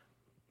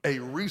 a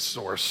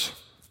resource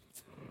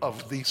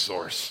of the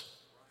source.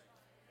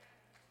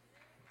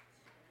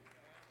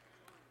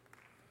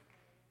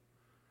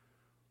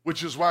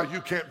 Which is why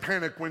you can't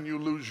panic when you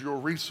lose your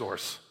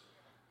resource,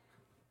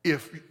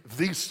 if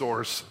the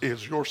source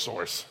is your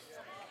source.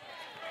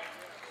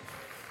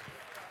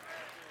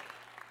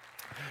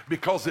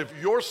 Because if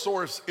your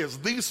source is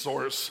the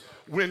source,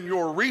 when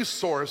your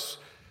resource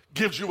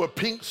gives you a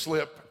pink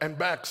slip and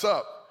backs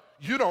up,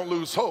 you don't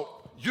lose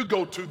hope. You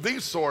go to the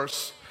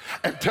source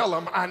and tell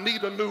them, I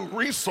need a new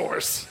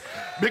resource,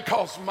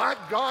 because my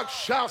God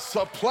shall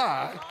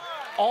supply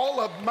all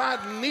of my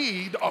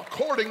need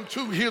according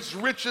to his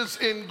riches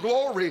in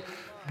glory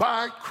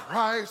by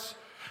Christ.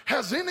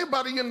 Has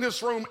anybody in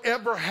this room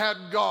ever had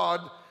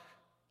God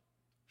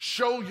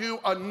show you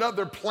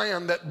another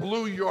plan that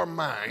blew your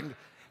mind,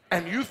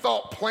 and you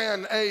thought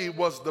plan A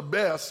was the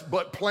best,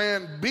 but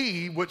plan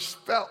B, which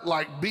felt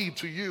like B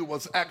to you,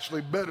 was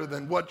actually better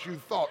than what you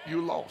thought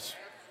you lost?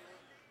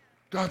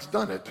 God's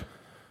done it.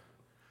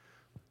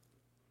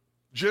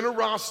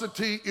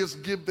 Generosity is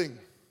giving.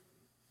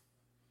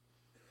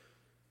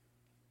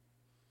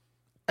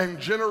 And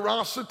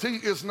generosity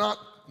is not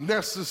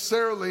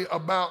necessarily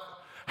about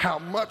how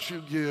much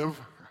you give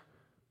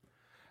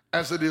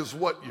as it is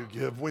what you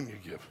give when you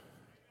give.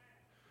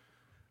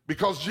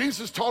 Because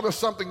Jesus taught us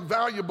something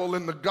valuable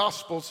in the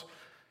Gospels.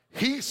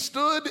 He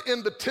stood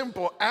in the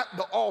temple at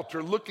the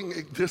altar looking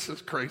at, this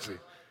is crazy.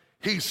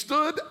 He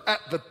stood at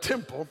the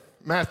temple,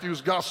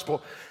 Matthew's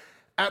Gospel,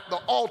 at the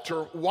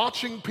altar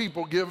watching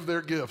people give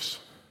their gifts.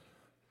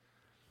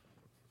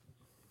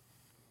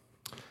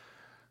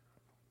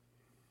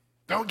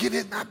 Don't get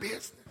in my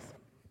business.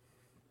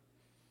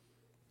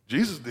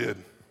 Jesus did.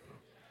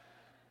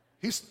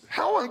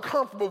 How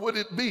uncomfortable would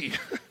it be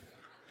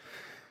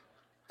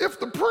if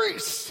the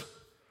priest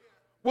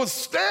was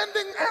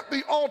standing at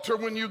the altar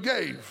when you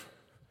gave?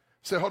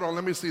 Say, hold on,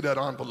 let me see that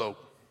envelope.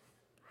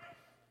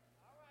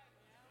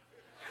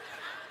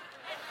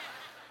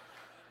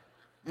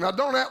 Now,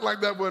 don't act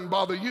like that wouldn't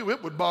bother you.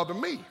 It would bother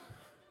me.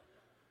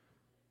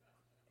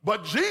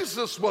 But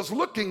Jesus was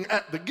looking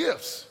at the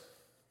gifts.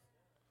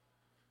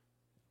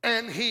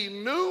 And he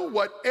knew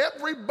what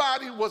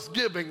everybody was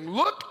giving.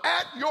 Look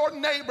at your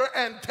neighbor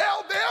and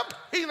tell them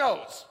he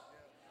knows.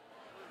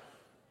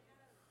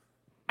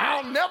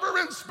 I'll never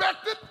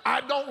inspect it.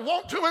 I don't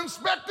want to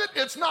inspect it.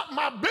 It's not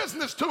my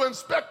business to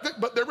inspect it,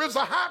 but there is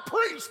a high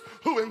priest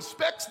who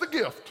inspects the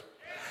gift.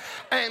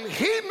 And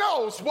he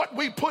knows what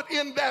we put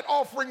in that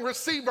offering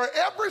receiver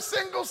every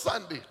single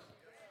Sunday.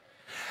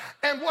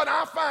 And what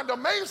I find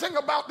amazing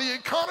about the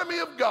economy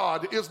of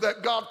God is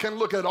that God can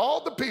look at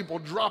all the people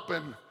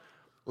dropping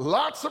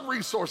lots of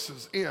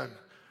resources in,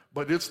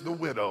 but it's the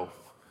widow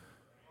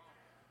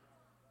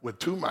with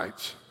 2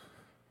 mites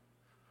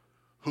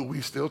who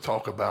we still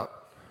talk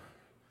about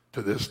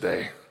to this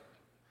day.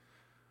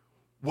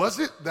 Was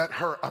it that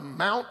her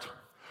amount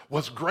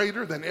was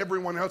greater than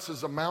everyone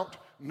else's amount?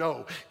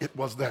 No, it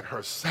was that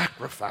her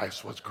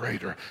sacrifice was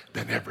greater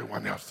than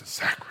everyone else's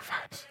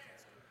sacrifice.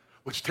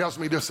 Which tells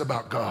me this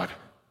about God.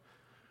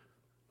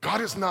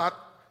 God is not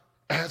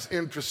as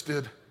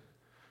interested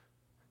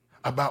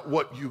about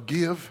what you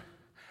give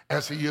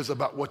as he is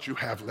about what you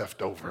have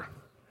left over.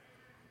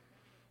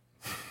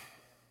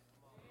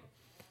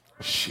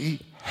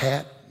 She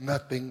had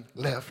nothing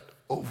left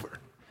over.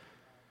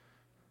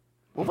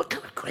 Well, what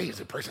kind of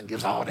crazy person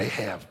gives all they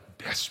have?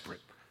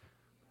 Desperate,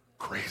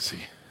 crazy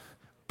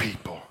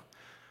people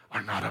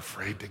are not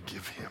afraid to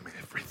give him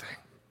everything.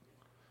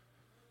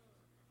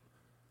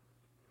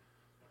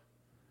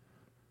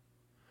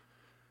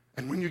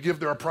 And when you give,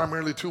 there are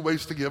primarily 2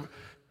 ways to give: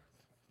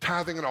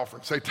 tithing and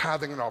offering. Say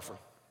tithing and offering.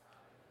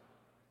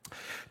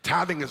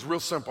 Tithing is real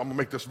simple. I'm gonna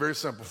make this very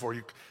simple for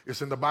you.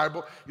 It's in the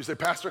Bible. You say,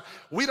 Pastor,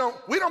 we don't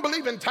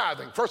believe in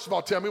tithing. First of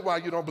all, tell me why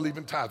you don't believe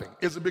in tithing.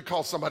 Is it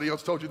because somebody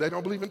else told you they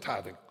don't believe in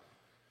tithing?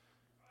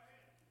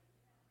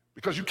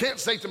 Because you can't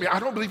say to me, I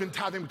don't believe in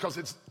tithing because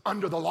it's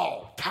under the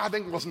law.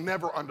 Tithing was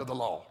never under the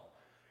law.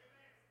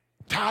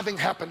 Tithing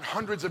happened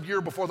hundreds of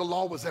years before the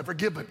law was ever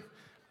given.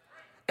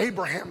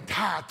 Abraham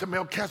tithed to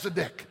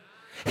Melchizedek.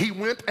 He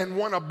went and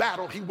won a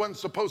battle he wasn't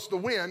supposed to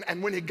win,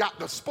 and when he got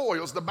the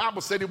spoils, the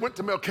Bible said he went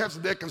to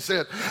Melchizedek and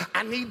said,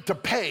 I need to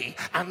pay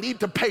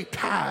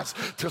tithes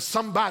to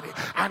somebody.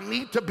 I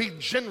need to be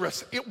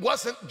generous. It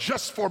wasn't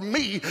just for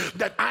me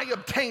that I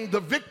obtained the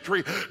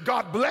victory.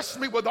 God blessed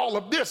me with all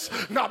of this,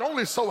 not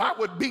only so I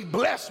would be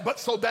blessed, but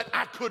so that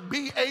I could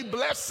be a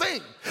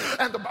blessing.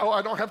 And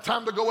I don't have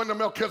time to go into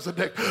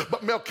Melchizedek,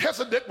 but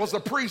Melchizedek was a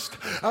priest.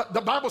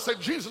 The Bible said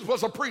Jesus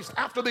was a priest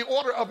after the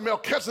order of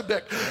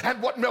Melchizedek,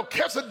 and what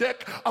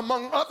Melchizedek,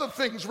 among other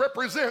things,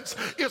 represents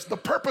is the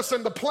purpose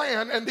and the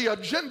plan and the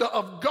agenda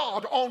of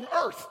God on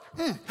earth.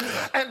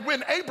 And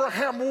when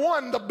Abraham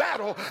won the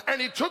battle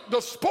and he took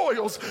the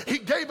spoils, he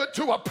gave it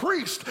to a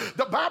priest.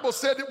 The Bible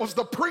said it was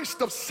the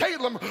priest of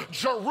Salem,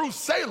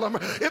 Jerusalem.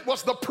 It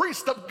was the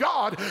priest of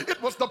God.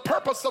 It was the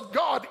purpose of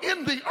God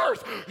in the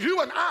earth.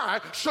 You and I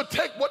should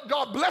take what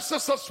God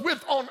blesses us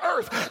with on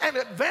earth and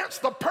advance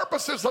the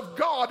purposes of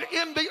God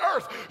in the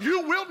earth.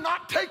 You will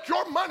not take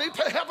your money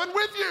to heaven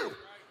with you.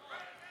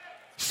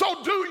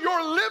 So do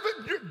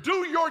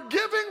your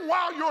giving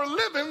while you're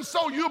living,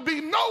 so you'll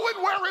be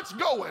knowing where it's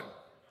going.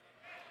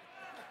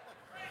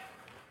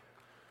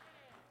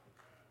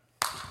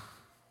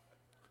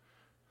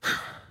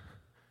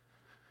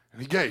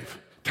 And he gave.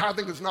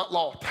 Tithing is not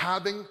law.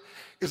 Tithing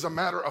is a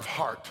matter of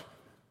heart.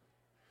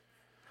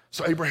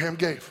 So Abraham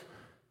gave.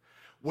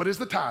 What is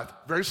the tithe?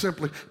 Very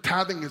simply,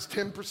 tithing is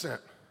 10%.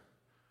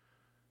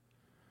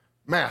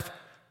 Math.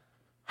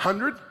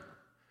 100.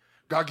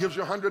 God gives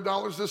you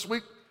 $100 this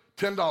week.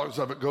 $10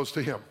 of it goes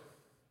to him.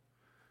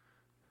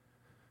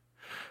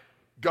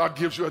 God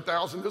gives you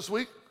 1,000 this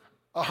week,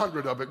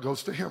 100 of it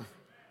goes to him.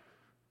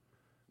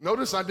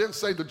 Notice I didn't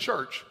say the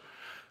church.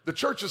 The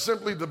church is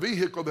simply the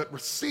vehicle that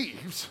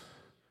receives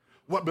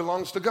what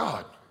belongs to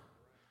God.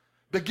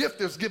 The gift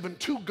is given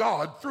to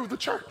God through the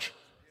church.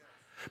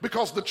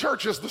 Because the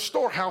church is the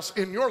storehouse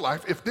in your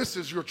life. If this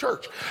is your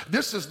church,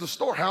 this is the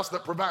storehouse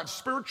that provides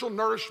spiritual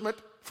nourishment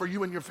for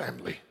you and your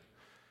family.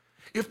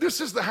 If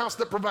this is the house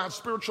that provides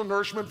spiritual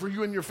nourishment for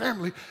you and your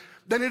family,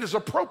 then it is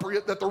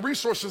appropriate that the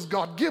resources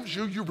God gives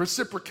you, you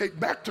reciprocate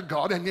back to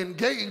God and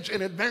engage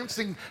in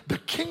advancing the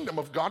kingdom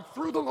of God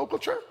through the local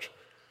church.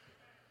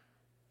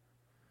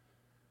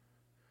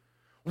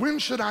 When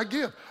should I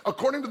give?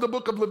 According to the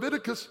book of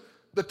Leviticus,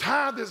 the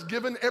tithe is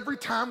given every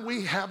time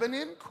we have an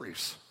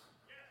increase.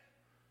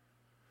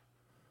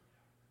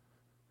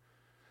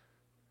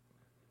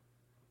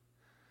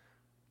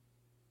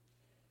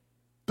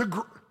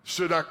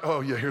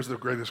 Here's the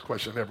greatest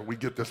question ever. We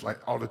get this like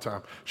all the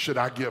time. Should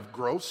I give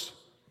gross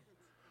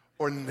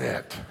or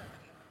net?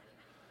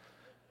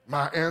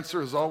 My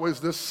answer is always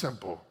this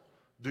simple.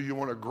 Do you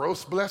want a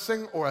gross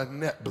blessing or a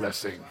net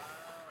blessing?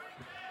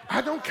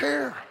 I don't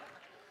care.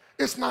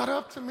 It's not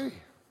up to me.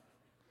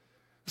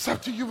 It's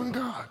up to you and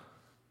God.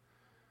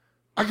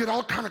 I get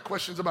all kinds of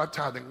questions about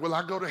tithing. Will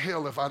I go to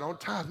hell if I don't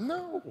tithe?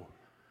 No.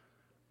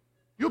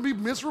 You'll be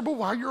miserable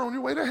while you're on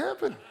your way to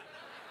heaven.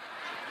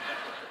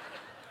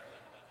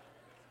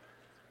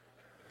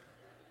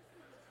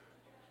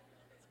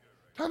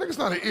 I think it's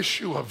not an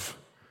issue of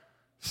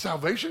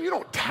salvation. You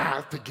don't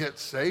tithe to get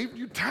saved.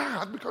 You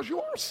tithe because you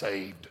are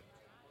saved.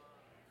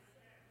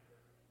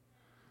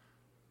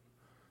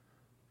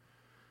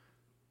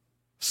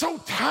 So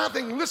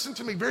tithing, listen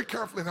to me very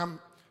carefully, and I'm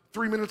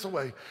 3 minutes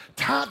away.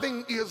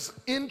 Tithing is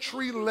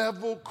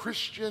entry-level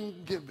Christian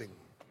giving.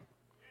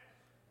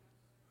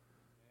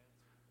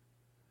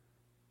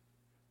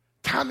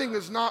 Tithing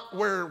is not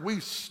where we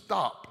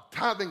stop.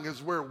 Tithing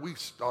is where we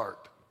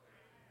start.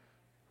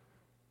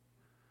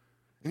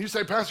 And you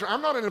say, Pastor,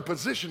 I'm not in a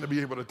position to be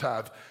able to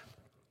tithe.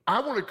 I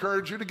want to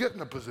encourage you to get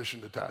in a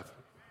position to tithe.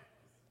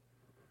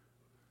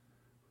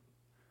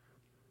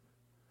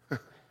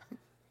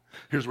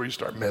 Here's where you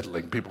start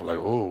meddling. People are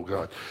like, oh,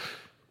 God.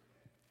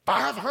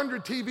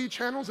 500 TV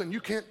channels and you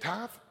can't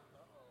tithe?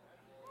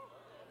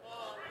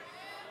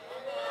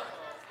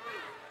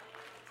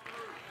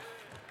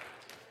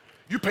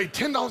 You pay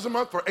 $10 a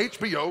month for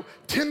HBO,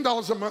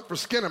 $10 a month for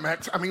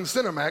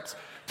Cinemax,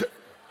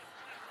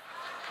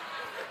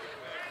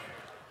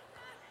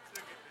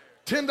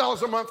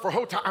 $10 a month for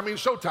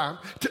Showtime.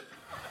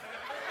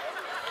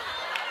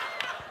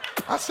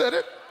 I said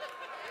it.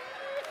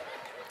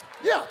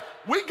 Yeah,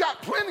 we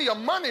got plenty of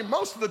money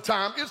most of the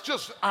time. It's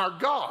just our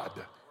God.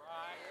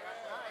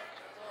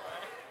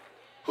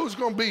 Who's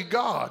going to be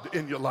God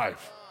in your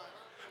life?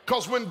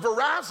 Because when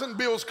Verizon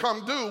bills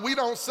come due, we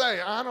don't say,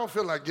 I don't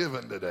feel like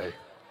giving today.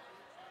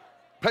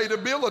 Pay the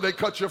bill or they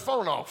cut your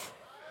phone off.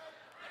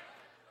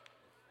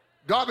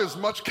 God is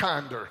much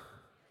kinder.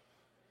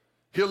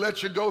 He'll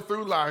let you go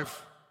through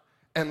life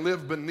and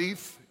live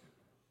beneath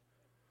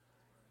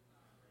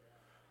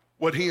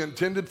what he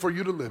intended for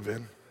you to live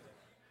in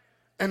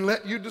and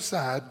let you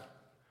decide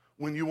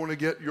when you want to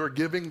get your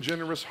giving,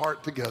 generous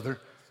heart together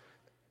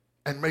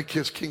and make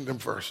his kingdom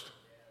first.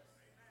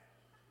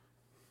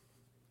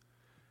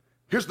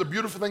 Here's the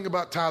beautiful thing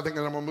about tithing,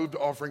 and I'm going to move to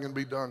offering and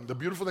be done. The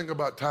beautiful thing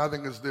about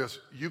tithing is this: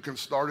 you can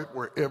start it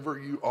wherever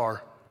you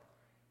are.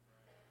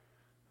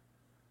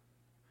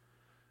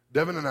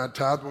 Devin and I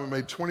tithed when we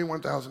made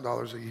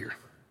 $21,000 a year.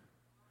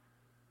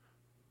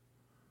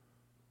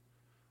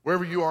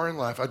 Wherever you are in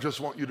life, I just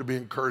want you to be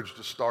encouraged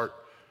to start.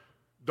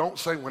 Don't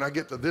say, when I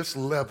get to this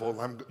level,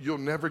 you'll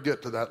never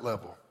get to that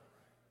level.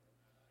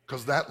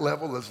 Because that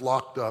level is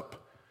locked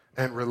up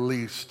and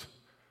released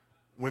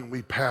when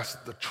we pass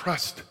the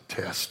trust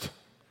test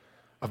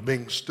of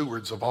being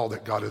stewards of all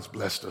that God has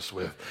blessed us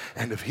with.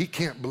 And if he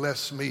can't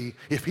bless me,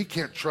 if he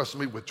can't trust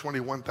me with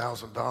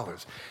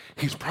 $21,000,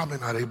 he's probably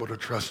not able to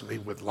trust me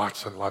with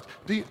lots and lots.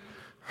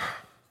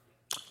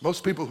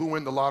 Most people who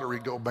win the lottery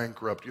go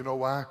bankrupt. You know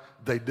why?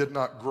 They did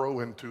not grow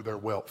into their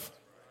wealth.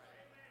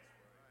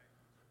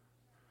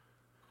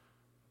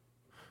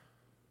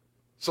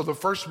 So the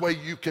first way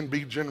you can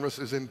be generous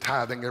is in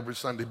tithing every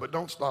Sunday, but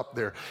don't stop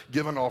there.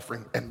 Give an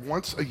offering, and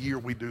once a year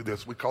we do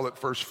this. We call it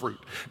first fruit.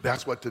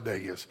 That's what today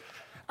is.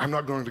 I'm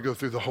not going to go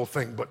through the whole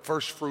thing, but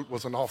first fruit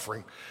was an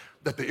offering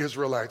that the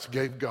Israelites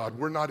gave God.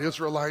 We're not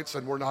Israelites,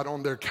 and we're not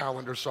on their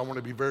calendar, so I want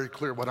to be very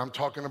clear. What I'm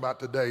talking about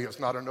today is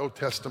not an Old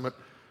Testament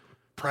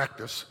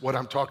practice. What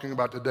I'm talking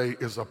about today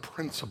is a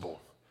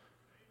principle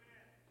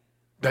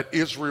that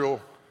Israel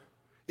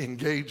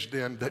engaged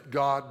in, that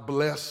God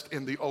blessed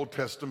in the Old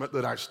Testament,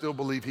 that I still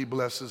believe he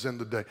blesses in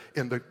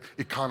the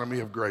economy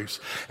of grace.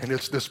 And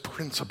it's this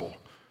principle.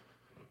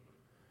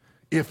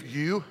 If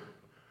you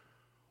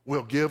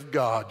will give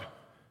God,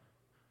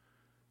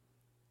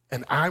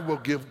 and I will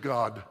give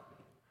God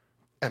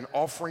an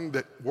offering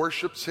that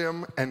worships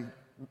him and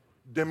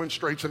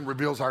demonstrates and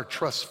reveals our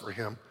trust for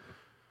him,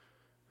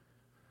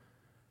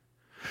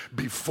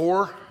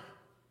 before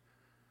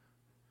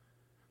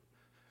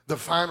the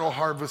final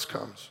harvest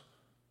comes,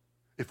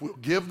 if we'll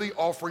give the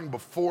offering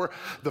before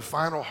the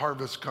final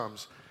harvest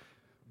comes,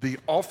 the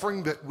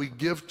offering that we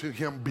give to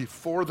him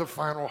before the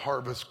final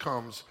harvest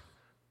comes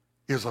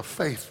is a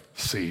faith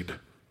seed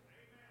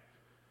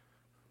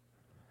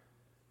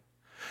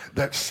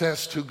that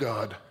says to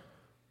God,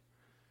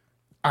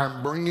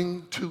 I'm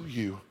bringing to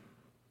you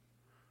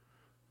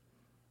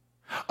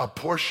a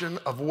portion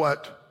of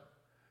what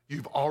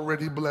you've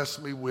already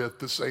blessed me with,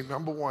 to say,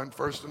 number one,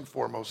 first and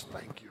foremost,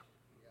 thank you.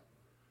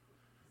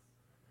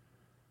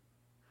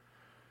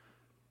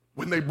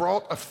 When they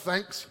brought a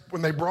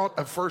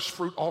first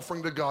fruit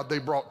offering to God, they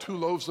brought 2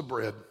 loaves of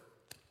bread.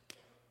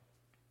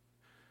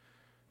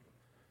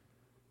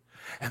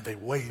 And they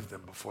waved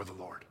them before the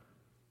Lord.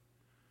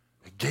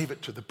 They gave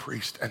it to the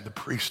priest, and the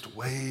priest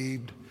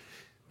waved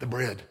the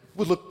bread. It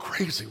would look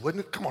crazy,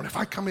 wouldn't it? Come on, if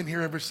I come in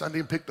here every Sunday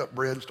and picked up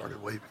bread and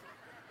started waving,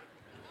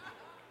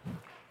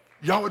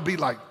 y'all would be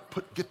like,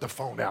 get the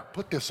phone out.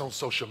 Put this on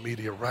social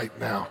media right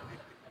now,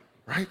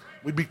 right?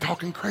 We'd be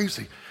talking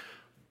crazy.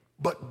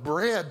 But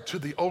bread to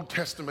the Old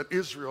Testament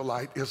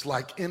Israelite is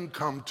like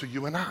income to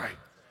you and I.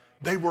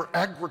 They were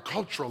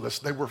agriculturalists.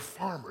 They were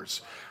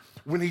farmers.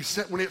 When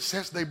it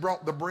says they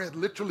brought the bread,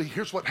 literally,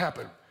 here's what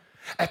happened.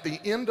 At the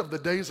end of the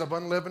days of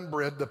unleavened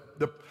bread,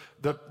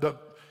 the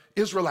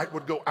Israelite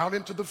would go out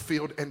into the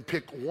field and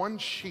pick one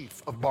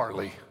sheaf of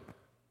barley.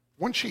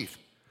 One sheaf.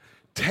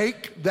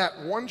 Take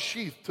that one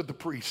sheaf to the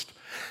priest.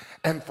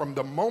 And from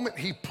the moment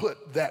he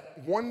put that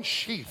one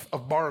sheaf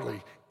of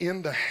barley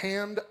in the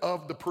hand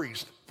of the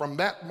priest, from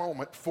that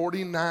moment,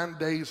 49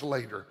 days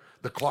later,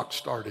 the clock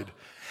started.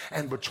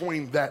 And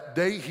between that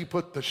day he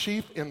put the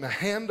sheaf in the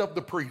hand of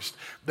the priest,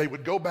 they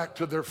would go back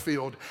to their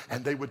field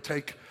and they would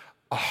take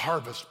a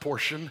harvest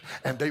portion,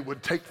 and they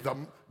would take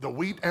the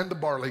wheat and the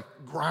barley,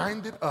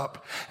 grind it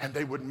up, and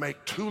they would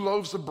make 2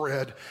 loaves of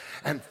bread.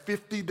 And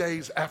 50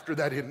 days after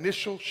that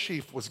initial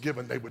sheaf was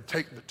given, they would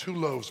take the 2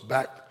 loaves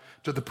back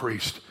to the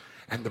priest,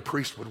 and the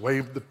priest would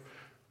wave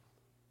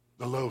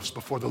the loaves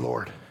before the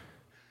Lord.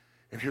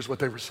 And here's what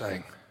they were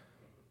saying.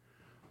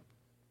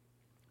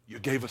 You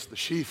gave us the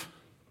sheaf,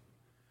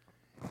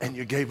 and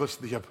you gave us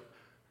the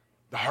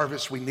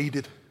harvest we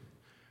needed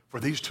for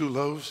these 2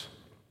 loaves,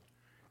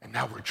 and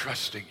now we're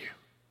trusting you.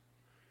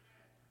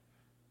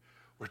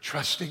 We're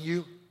trusting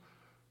you,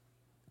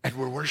 and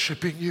we're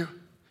worshiping you.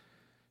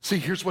 See,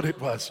 here's what it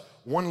was.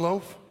 1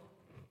 loaf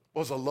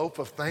was a loaf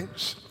of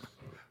thanks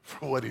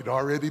for what he'd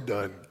already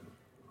done.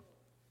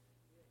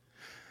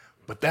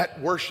 But that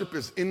worship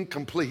is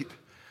incomplete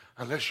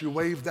unless you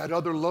wave that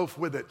other loaf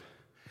with it.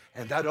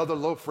 And that other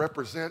loaf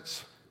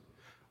represents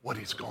what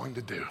he's going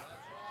to do.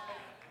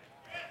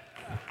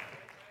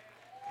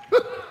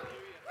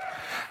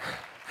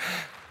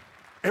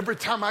 Every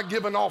time I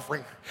give an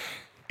offering,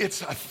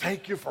 it's a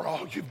thank you for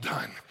all you've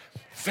done.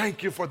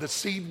 Thank you for the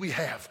seed we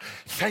have.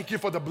 Thank you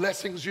for the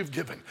blessings you've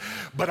given.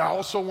 But I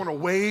also want to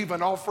wave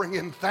an offering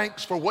in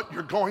thanks for what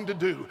you're going to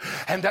do,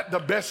 and that the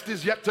best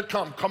is yet to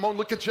come. Come on,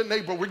 look at your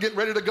neighbor. We're getting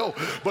ready to go.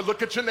 But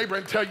look at your neighbor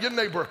and tell your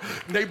neighbor,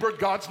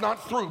 God's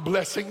not through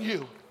blessing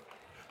you.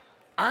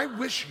 I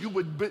wish you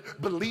would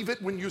believe it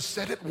when you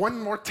said it one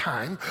more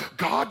time.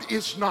 God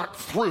is not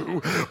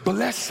through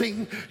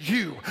blessing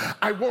you.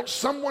 I want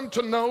someone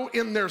to know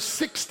in their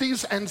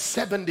 60s and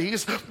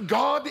 70s,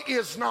 God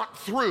is not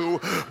through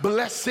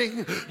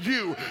blessing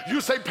you.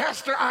 You say,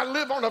 Pastor, I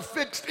live on a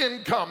fixed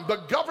income. The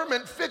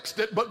government fixed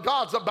it, but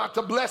God's about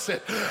to bless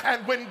it.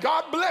 And when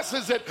God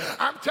blesses it,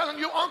 I'm telling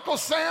you, Uncle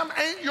Sam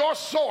ain't your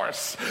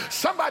source.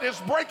 Somebody's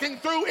breaking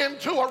through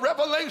into a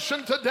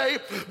revelation today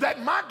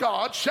that my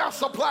God shall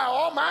supply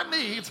all my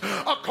needs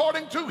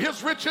according to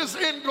his riches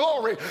in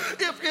glory.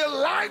 If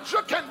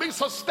Elijah can be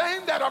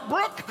sustained at a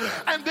brook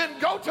and then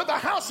go to the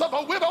house of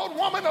a widowed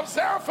woman of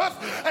Zarephath,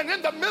 and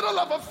in the middle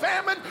of a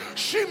famine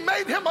she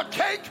made him a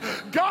cake,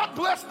 God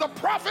blessed the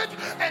prophet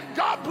and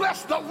God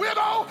blessed the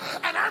widow.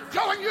 And I'm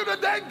telling you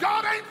today,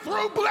 God ain't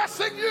through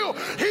blessing you.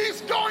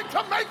 He's going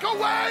to make a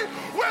way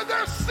where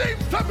there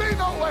seems to be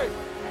no way.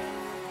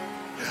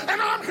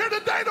 And I'm here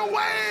today to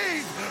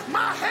wave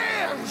my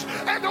hands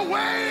and to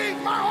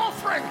wave my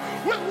offering.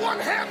 With one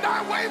hand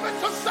I wave it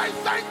to say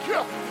thank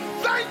you.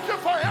 Thank you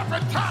for every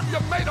time you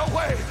made a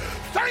way.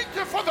 Thank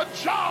you for the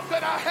job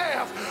that I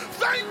have.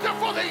 Thank you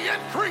for the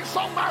increase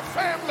on my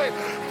family.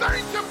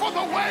 Thank you for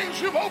the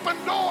ways you've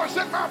opened doors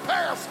in my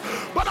past.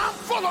 But I'm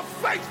full of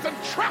faith and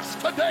trust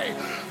today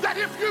that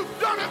if you've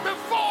done it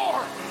before,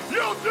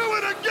 you'll do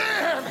it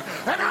again.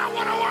 And I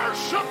want to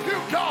worship you,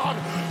 God,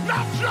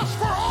 not just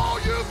for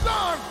all you've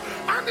done.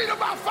 I need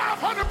about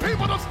 500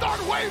 people to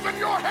start waving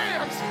your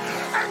hands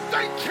and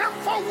thank him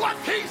for what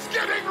he's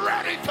getting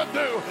ready to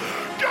do.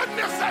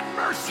 Goodness and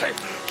mercy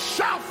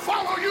shall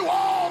follow you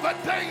all the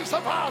days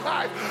of our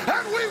life,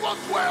 and we will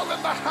dwell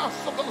in the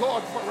house of the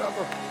Lord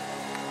forever.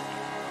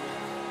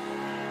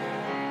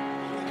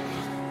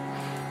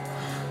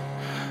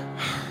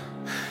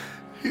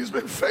 He's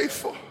been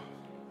faithful.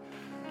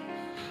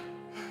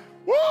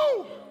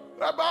 Woo!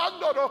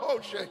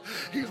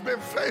 He's been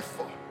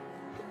faithful.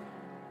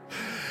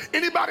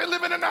 Anybody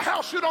living in the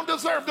house you don't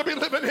deserve to be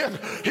living in,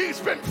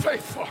 he's been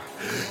faithful.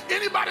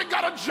 Anybody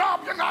got a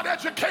job you're not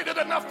educated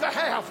enough to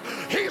have,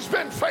 he's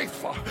been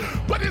faithful.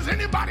 But is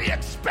anybody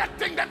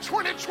expecting that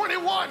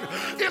 2021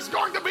 is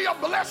going to be a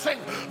blessing,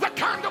 the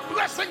kind of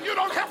blessing you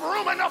don't have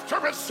room enough to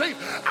receive?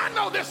 I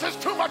know this is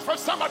too much for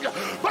some of you,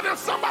 but if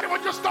somebody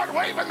would just start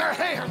waving their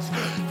hands,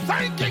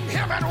 thanking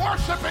him and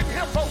worshiping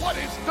him for what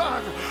he's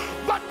done,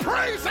 but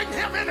praising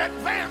him in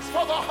advance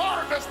for the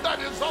harvest that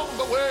is on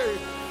the way.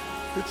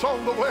 It's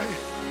on the way.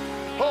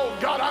 Oh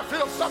God, I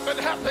feel something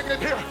happening in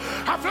here.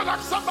 I feel like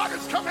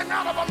somebody's coming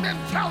out of a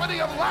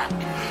mentality of lack.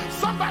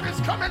 Somebody's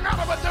coming out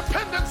of a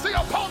dependency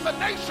upon the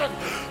nation.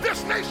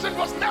 This nation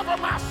was never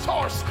my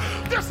source.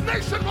 This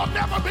nation will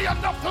never be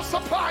enough to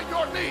supply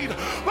your need.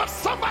 But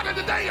somebody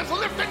today is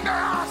lifting their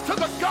eyes to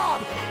the God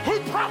who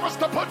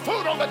promised to put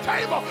food on the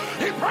table.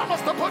 He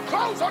promised to put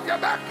clothes on your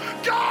back.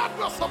 God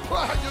will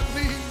supply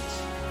your needs.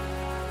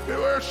 We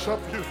worship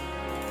you.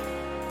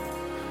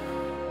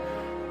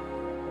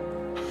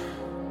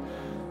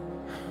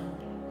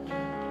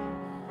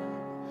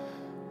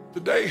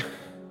 Today,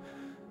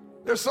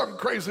 there's something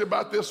crazy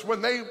about this.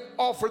 When they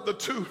offered the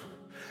 2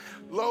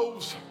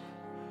 loaves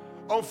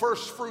on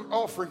first fruit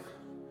offering,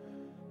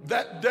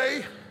 that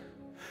day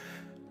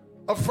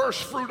of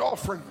first fruit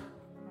offering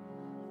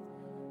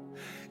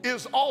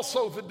is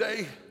also the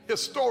day,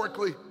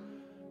 historically,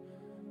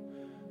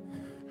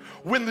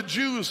 when the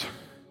Jews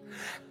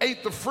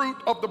ate the fruit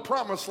of the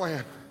promised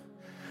land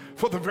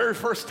for the very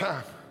first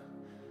time.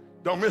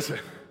 Don't miss it.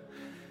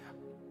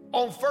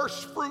 On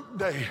first fruit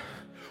day,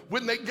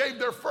 when they gave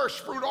their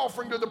first fruit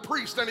offering to the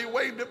priest and he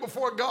waved it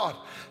before God,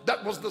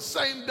 that was the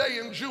same day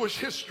in Jewish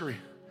history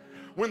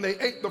when they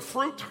ate the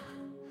fruit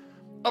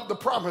of the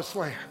promised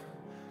land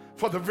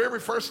for the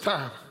very first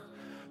time.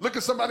 Look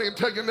at somebody and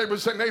tell your neighbor,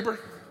 say, neighbor,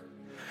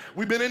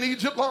 we've been in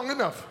Egypt long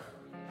enough.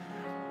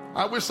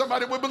 I wish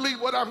somebody would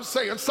believe what I'm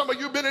saying. Some of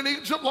you have been in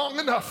Egypt long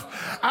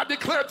enough. I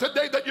declare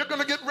today that you're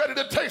going to get ready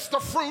to taste the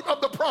fruit of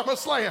the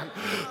promised land.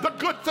 The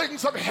good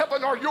things of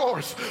heaven are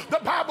yours. The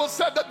Bible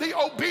said that the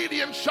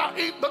obedient shall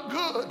eat the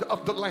good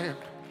of the land.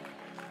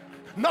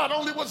 Not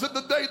only was it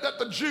the day that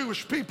the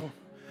Jewish people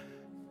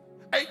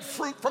ate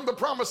fruit from the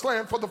promised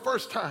land for the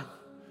first time,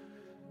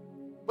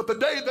 but the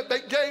day that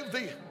they gave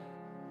the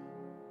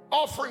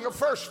offering of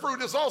first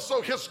fruit is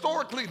also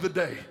historically the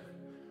day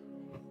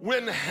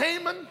when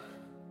Haman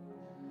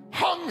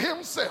hung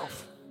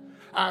himself.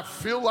 I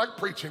feel like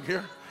preaching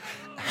here.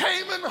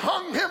 Haman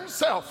hung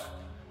himself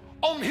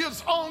on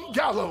his own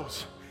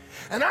gallows.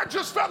 And I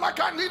just felt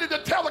like I needed to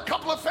tell a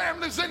couple of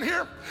families in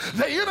here,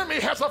 the enemy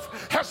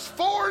has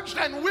forged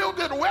and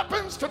wielded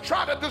weapons to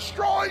try to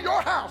destroy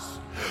your house.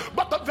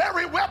 But the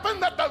very weapon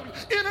that the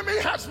enemy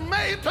has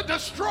made to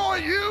destroy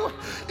you,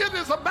 it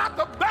is about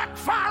to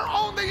backfire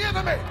on the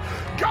enemy.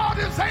 God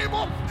is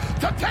able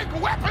to take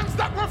weapons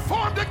that were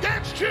formed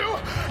against you,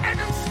 and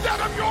instead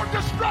of your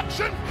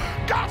destruction,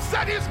 God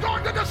said he's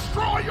going to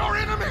destroy your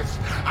enemies.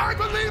 I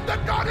believe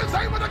that God is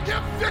able to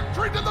give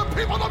victory to the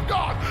people of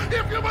God.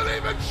 If you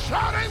believe it,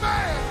 shout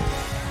amen.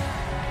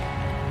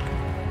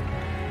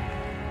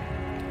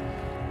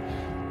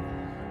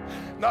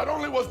 Not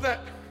only was that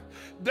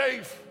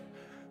day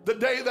the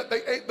day that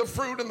they ate the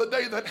fruit and the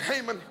day that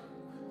Haman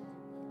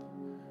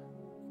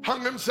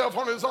hung himself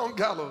on his own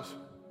gallows,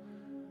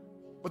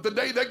 but the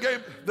day they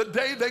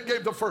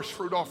gave the first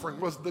fruit offering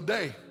was the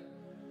day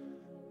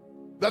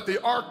that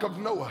the ark of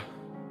Noah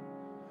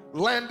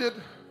landed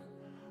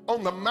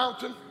on the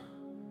mountain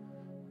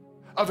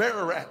of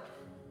Ararat.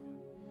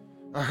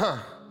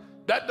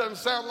 That doesn't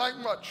sound like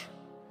much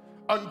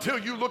until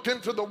you look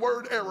into the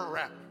word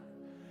Ararat.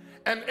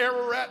 And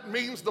Ararat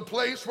means the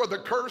place where the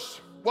curse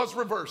was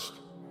reversed.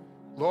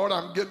 Lord,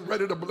 I'm getting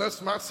ready to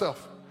bless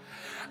myself.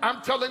 I'm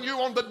telling you,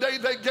 on the day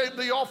they gave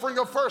the offering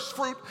of first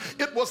fruit,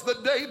 it was the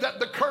day that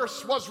the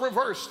curse was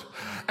reversed.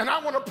 And I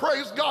want to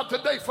praise God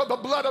today for the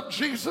blood of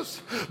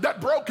Jesus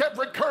that broke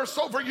every curse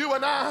over you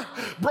and I,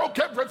 broke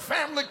every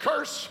family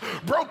curse,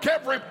 broke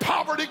every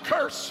poverty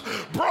curse,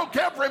 broke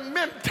every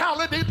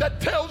mentality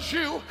that tells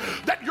you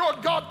that your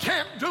God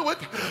can't do it.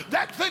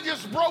 That thing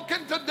is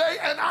broken today,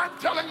 and I'm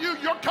telling you,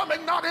 you're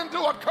coming not into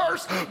a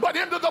curse, but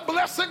into the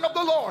blessing of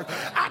the Lord.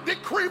 I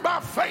decree by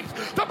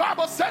faith. The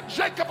Bible said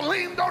Jacob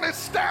leaned on his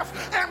staff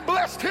and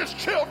blessed his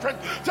children.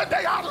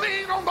 Today I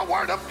lean on the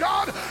word of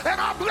God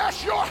and I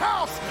bless your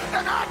house,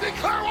 and I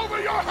declare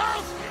over your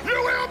house, you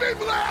will be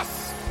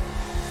blessed.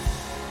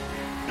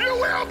 You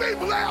will be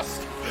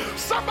blessed.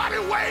 Somebody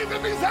wave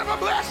if he's ever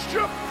blessed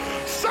you.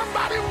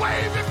 Somebody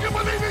wave if you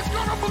believe he's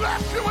going to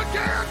bless you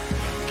again.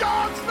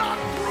 God's not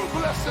through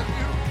blessing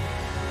you.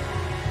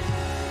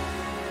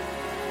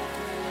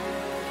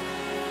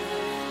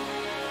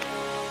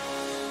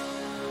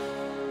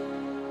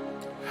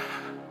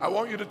 I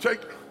want you to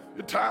take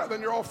your tithe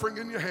and your offering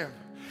in your hand.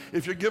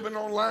 If you're giving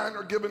online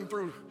or giving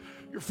through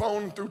your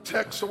phone, through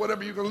text or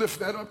whatever, you can lift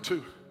that up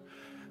too.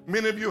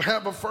 Many of you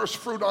have a first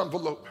fruit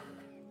envelope.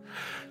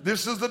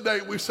 This is the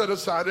day we set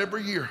aside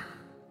every year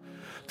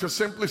to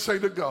simply say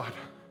to God,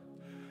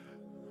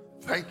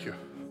 thank you.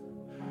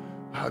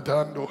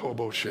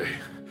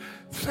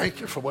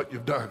 Thank you for what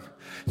you've done.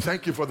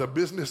 Thank you for the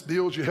business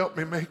deals you helped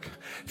me make.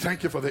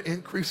 Thank you for the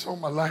increase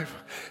on my life.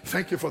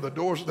 Thank you for the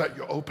doors that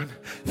you opened.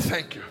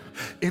 Thank you.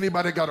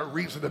 Anybody got a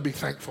reason to be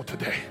thankful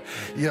today?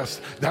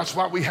 Yes, that's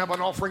why we have an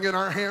offering in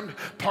our hand.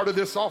 Part of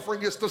this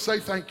offering is to say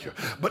thank you.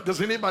 But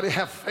does anybody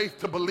have faith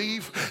to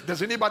believe?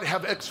 Does anybody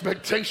have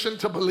expectation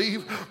to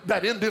believe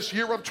that in this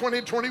year of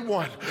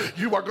 2021,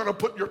 you are going to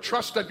put your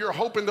trust and your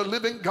hope in the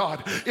living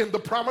God, in the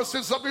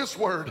promises of his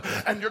word,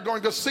 and you're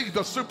going to see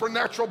the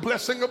supernatural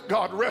blessing of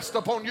God rest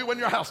upon you and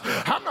your house?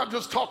 I'm not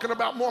just talking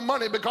about more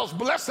money, because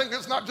blessing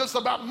is not just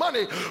about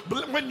money.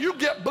 When you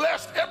get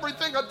blessed,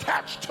 everything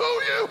attached to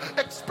you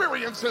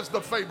experiences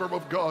the favor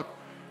of God.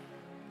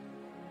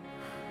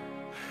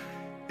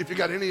 If you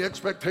got any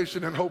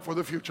expectation and hope for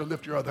the future,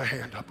 lift your other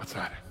hand up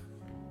beside it.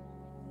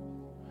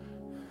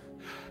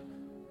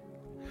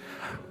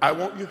 I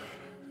want you.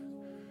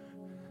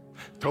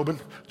 Tobin,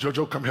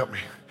 Jojo, come help me.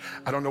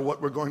 I don't know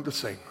what we're going to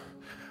sing,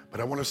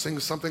 but I want to sing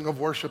something of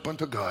worship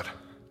unto God.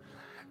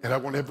 And I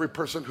want every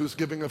person who's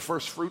giving a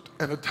first fruit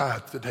and a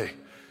tithe today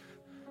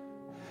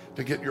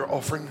to get your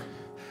offering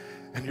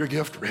and your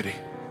gift ready.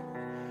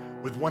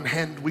 With one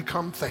hand, we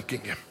come thanking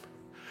him.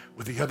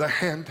 With the other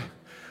hand,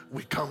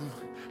 we come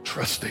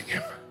trusting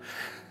him.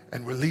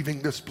 And we're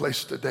leaving this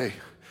place today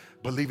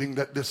believing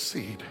that this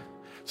seed,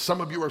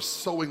 some of you are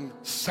sowing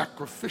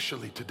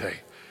sacrificially today.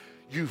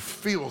 You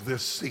feel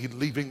this seed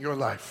leaving your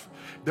life.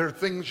 There are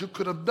things you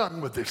could have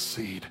done with this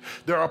seed.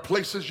 There are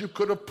places you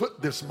could have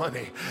put this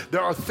money.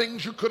 There are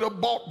things you could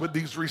have bought with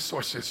these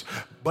resources.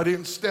 But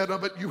instead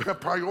of it, you have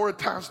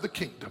prioritized the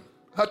kingdom.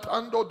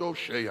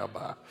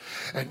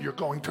 And you're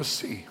going to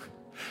see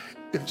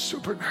in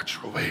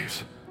supernatural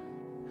ways.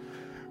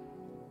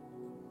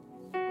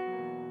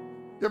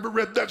 You ever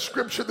read that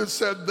scripture that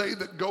said, they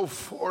that go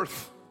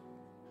forth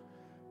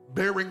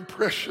bearing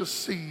precious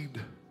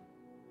seed,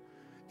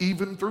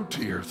 even through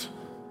tears,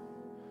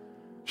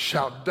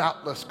 shall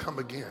doubtless come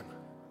again,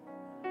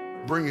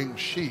 bringing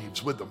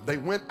sheaves with them. They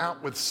went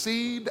out with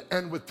seed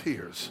and with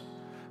tears,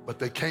 but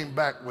they came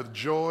back with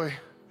joy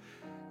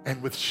and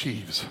with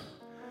sheaves.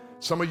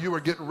 Some of you are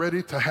getting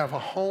ready to have a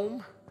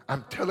home.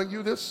 I'm telling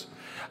you this,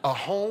 a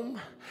home.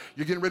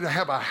 You're getting ready to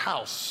have a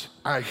house.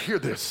 I hear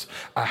this,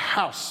 a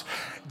house.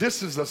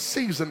 This is a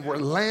season where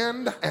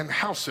land and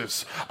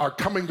houses are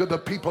coming to the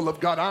people of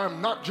God.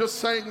 I'm not just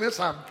saying this,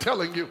 I'm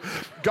telling you,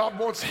 God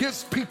wants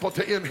his people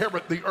to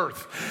inherit the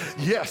earth.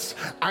 Yes,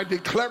 I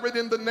declare it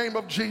in the name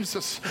of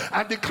Jesus.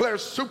 I declare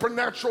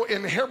supernatural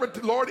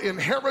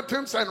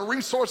inheritance and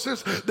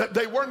resources that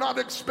they were not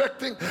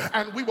expecting,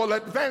 and we will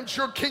advance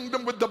your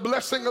kingdom with the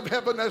blessing of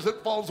heaven as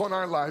it falls on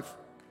our life.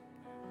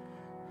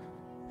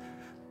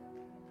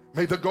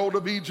 May the gold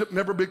of Egypt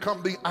never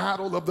become the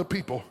idol of the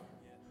people.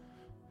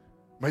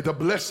 May the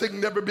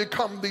blessing never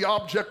become the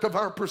object of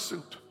our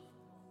pursuit.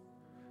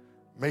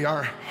 May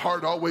our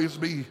heart always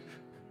be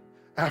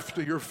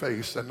after your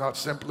face and not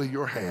simply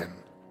your hand.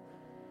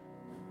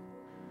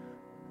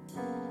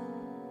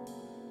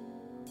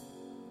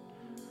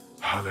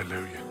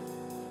 Hallelujah.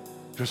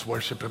 Just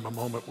worship him a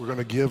moment. We're going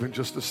to give in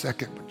just a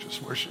second, but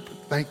just worship him.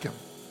 Thank him.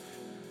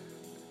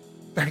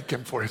 Thank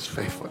him for his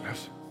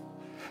faithfulness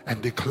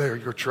and declare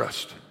your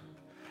trust.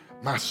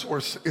 My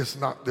source is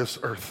not this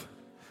earth.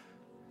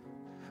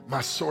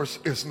 My source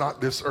is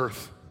not this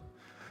earth.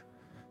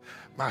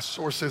 My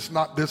source is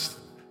not this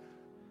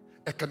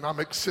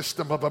economic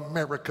system of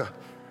America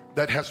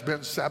that has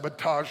been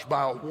sabotaged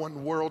by a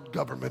one world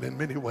government in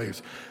many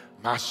ways.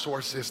 My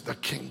source is the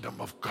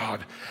kingdom of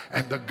God,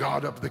 and the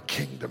God of the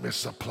kingdom is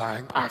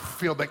supplying. I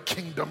feel the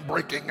kingdom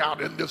breaking out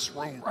in this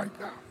room right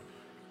now.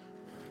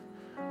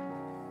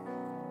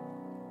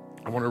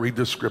 I want to read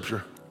this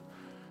scripture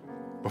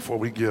before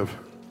we give.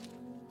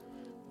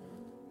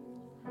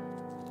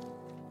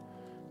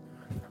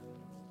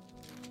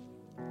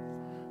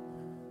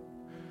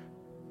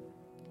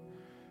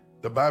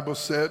 The Bible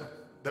said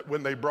that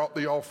when they brought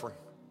the offering,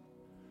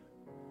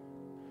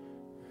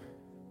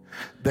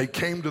 they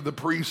came to the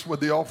priest with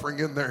the offering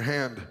in their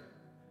hand.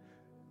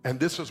 And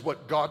this is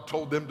what God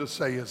told them to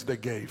say as they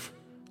gave.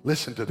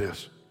 Listen to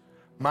this.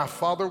 My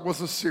father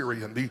was a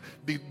Syrian,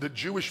 the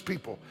Jewish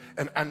people.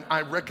 And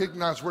I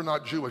recognize we're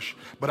not Jewish,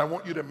 but I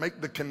want you to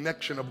make the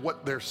connection of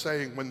what they're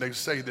saying when they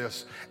say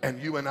this, and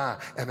you and I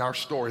and our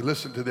story.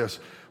 Listen to this.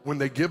 When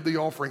they give the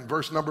offering,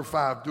 verse number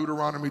 5,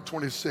 Deuteronomy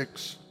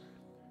 26.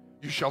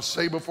 You shall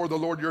say before the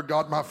Lord your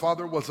God, my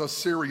father was a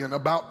Syrian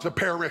about to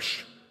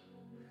perish.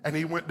 And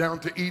he went down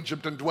to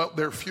Egypt and dwelt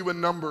there, few in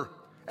number.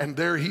 And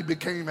there he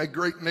became a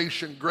great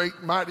nation,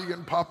 great, mighty,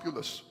 and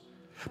populous.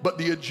 But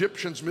the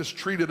Egyptians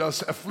mistreated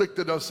us,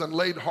 afflicted us, and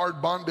laid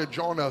hard bondage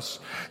on us.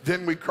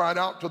 Then we cried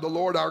out to the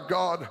Lord our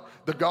God,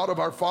 the God of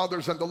our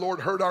fathers, and the Lord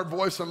heard our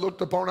voice and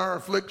looked upon our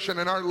affliction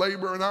and our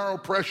labor and our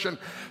oppression.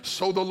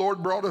 So the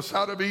Lord brought us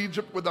out of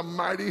Egypt with a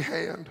mighty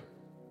hand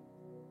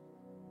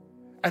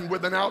and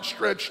with an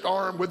outstretched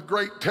arm, with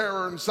great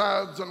terror and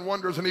signs and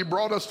wonders. And he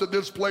brought us to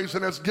this place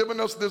and has given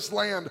us this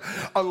land,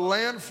 a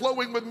land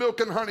flowing with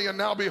milk and honey. And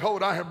now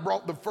behold, I have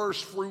brought the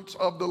first fruits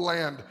of the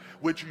land,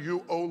 which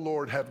you, O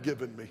Lord, have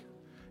given me.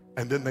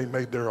 And then they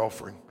made their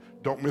offering.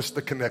 Don't miss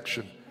the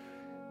connection.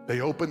 They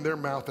opened their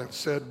mouth and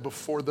said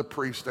before the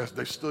priest, as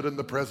they stood in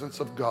the presence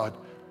of God,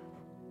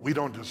 we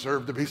don't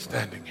deserve to be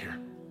standing here.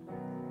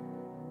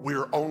 We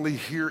are only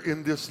here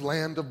in this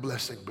land of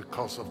blessing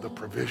because of the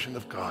provision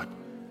of God.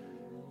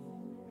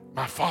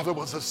 My father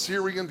was a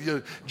Syrian.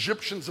 The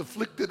Egyptians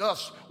afflicted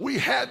us. We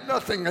had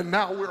nothing, and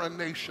now we're a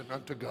nation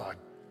unto God.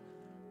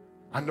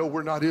 I know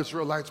we're not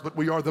Israelites, but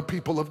we are the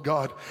people of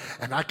God.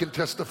 And I can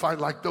testify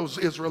like those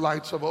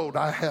Israelites of old,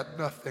 I had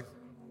nothing.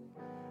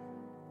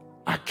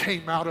 I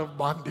came out of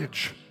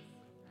bondage.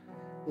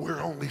 We're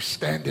only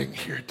standing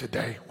here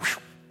today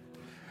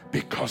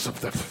because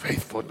of the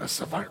faithfulness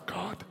of our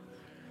God.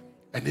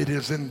 And it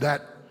is in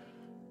that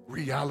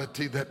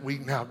reality that we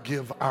now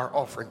give our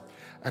offering.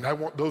 And I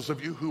want those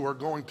of you who are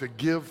going to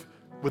give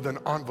with an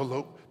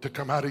envelope to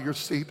come out of your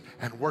seat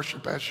and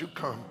worship as you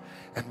come.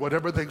 And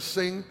whatever they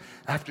sing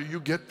after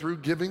you get through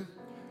giving,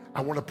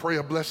 I want to pray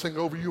a blessing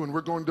over you, and we're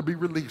going to be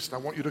released. I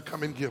want you to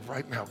come and give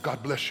right now.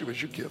 God bless you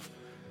as you give.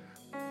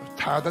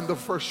 Tithe and the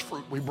first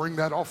fruit, we bring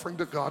that offering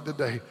to God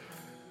today,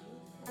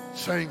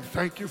 saying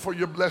thank you for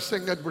your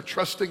blessing, and we're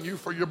trusting you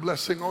for your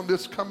blessing on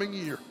this coming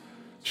year.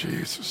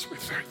 Jesus, we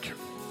thank you.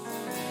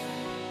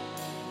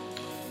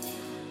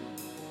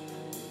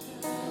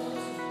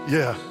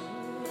 Yeah.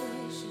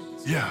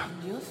 Yeah.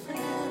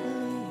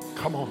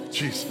 Come on,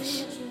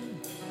 Jesus.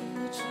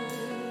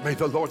 May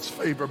the Lord's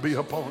favor be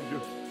upon you.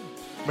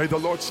 May the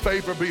Lord's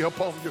favor be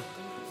upon you.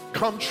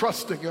 Come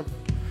trusting him.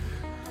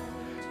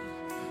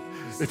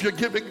 If you're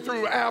giving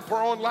through app or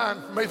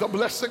online, may the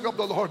blessing of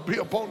the Lord be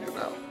upon you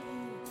now.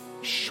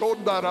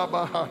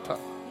 Shodarabahata.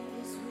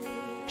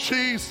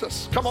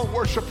 Jesus. Come on,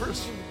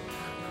 worshipers.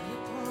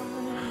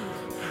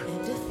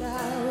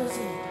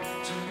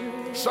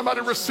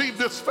 Somebody receive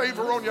this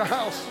favor on your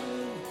house.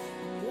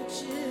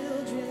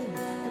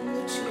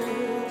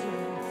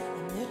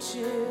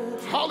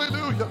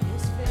 Hallelujah.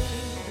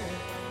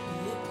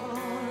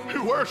 We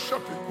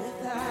worship him.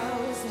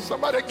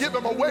 Somebody give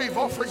him a wave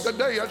offering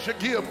today as you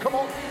give. Come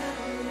on.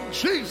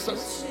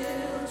 Jesus.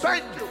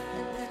 Thank you.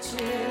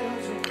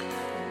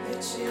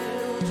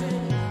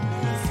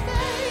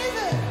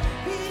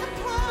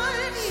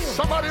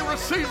 Somebody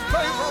receive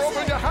favor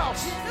over your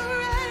house.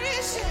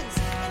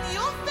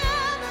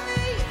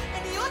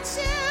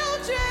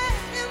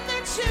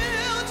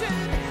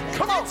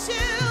 Come on.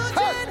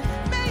 Hey.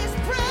 May his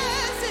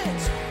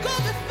presence go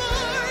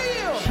before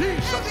you,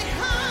 Jesus. and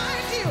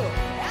behind you,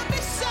 and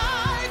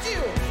beside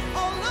you,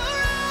 all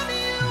around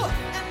you,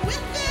 and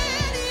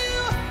within you.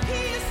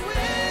 He is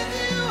with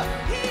you.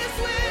 He is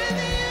with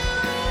you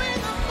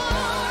in the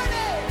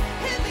morning,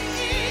 in the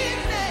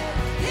evening,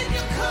 in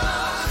your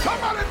car.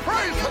 Somebody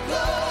praise him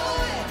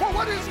for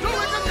what he's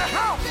doing in your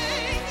house.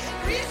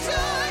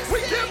 We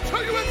give to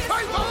you in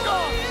faith of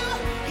God.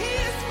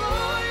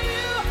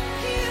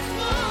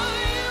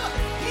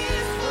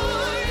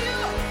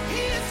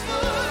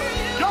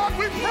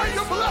 We pray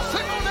your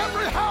blessing on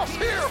every house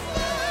here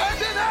and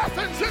in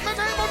Athens in the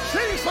name of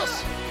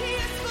Jesus. He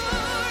is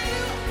for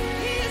you.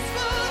 He is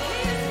for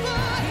you.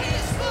 He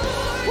is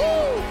for you.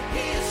 Woo!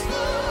 He is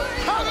for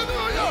you.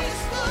 Hallelujah. He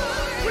is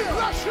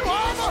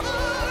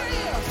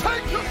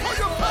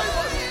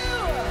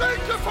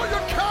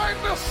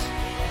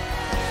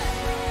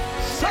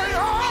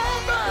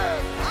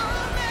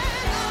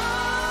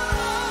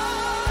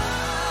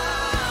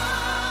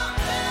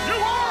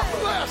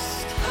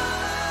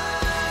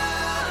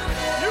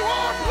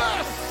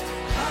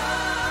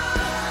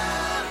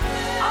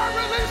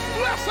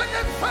blessing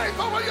and faith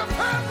over your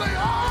family.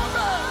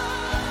 Amen.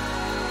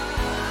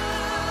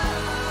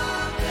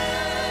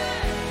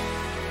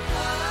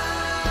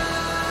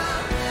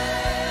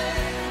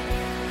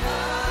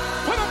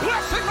 Put a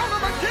blessing on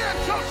them again,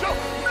 Joshua.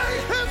 May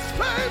his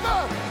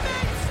favor.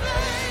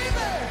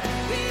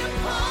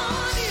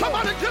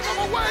 Somebody give him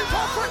a wave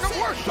offering of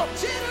worship.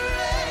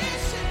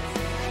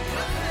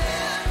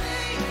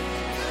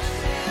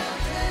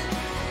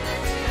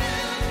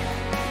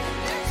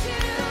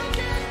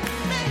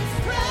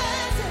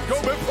 Go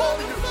before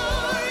you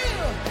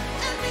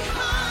and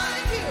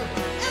behind you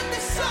and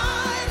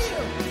beside you,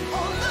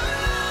 all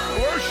around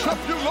you. Worship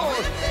you,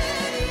 Lord.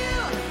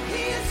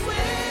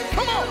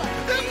 Come on,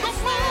 in the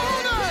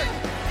morning,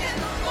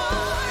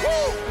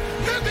 woo,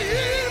 in the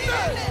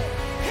evening,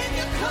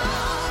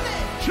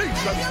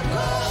 Jesus,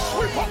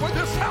 sweep over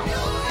this house.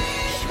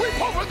 Sweep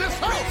over this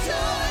house.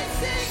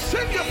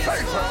 Send your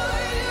favor.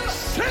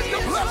 Send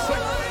your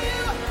blessing.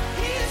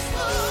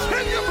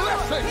 Send your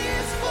blessing.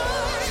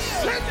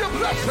 Send your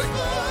blessing.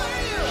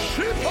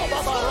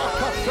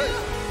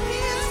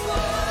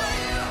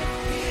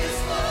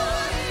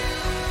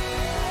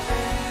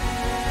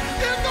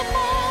 In the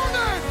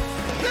morning,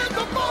 in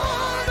the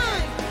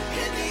morning,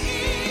 in the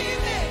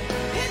evening,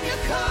 in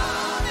your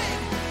coming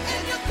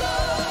and your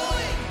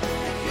going,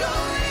 and your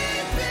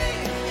reaping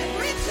and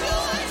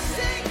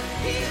rejoicing.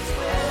 He is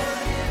for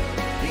you.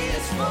 He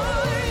is for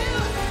you.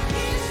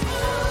 He is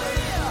for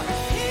you.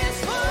 He is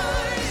for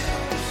you.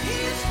 He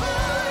is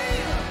for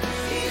you.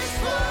 He is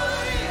for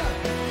you.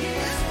 He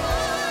is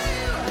for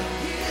you.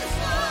 He is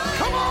for you.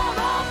 Come on,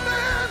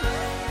 amen.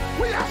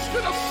 We ask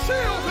you to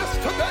seal this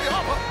today,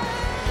 Abba.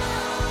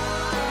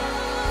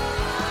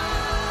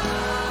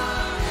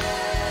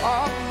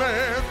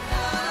 Amen.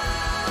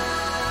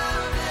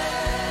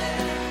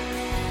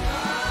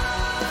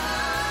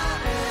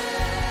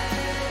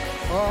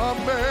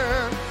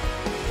 Amen.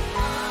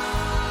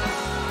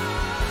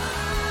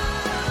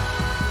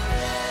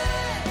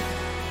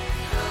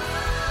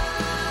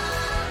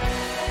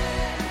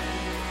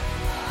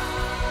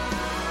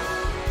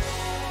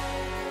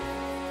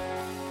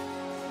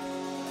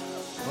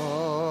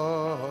 Amen.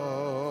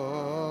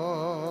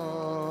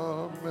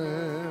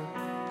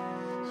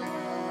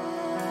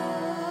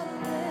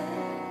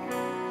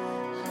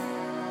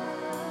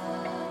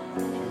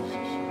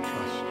 Jesus, I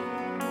trust you.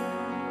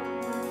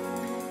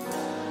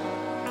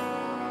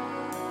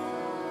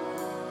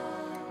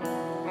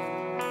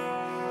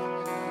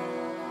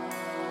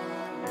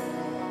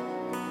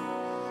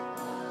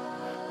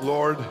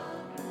 Lord,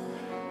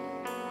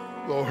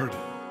 Lord,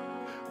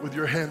 with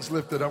your hands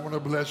lifted, I want to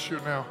bless you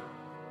now.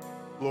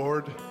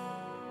 Lord,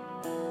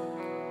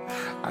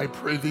 I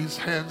pray these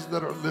hands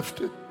that are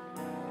lifted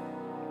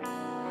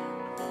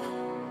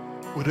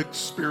would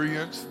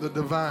experience the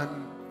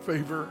divine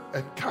favor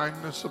and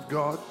kindness of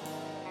God,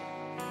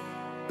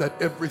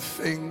 that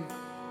everything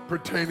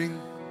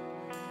pertaining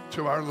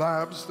to our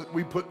lives that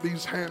we put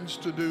these hands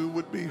to do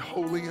would be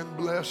holy and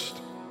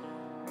blessed.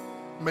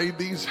 May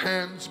these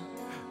hands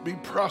be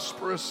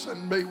prosperous,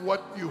 and may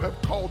what you have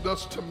called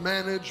us to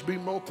manage be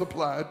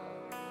multiplied.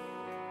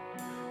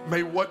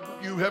 May what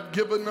you have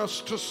given us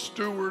to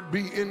steward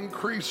be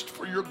increased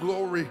for your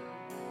glory,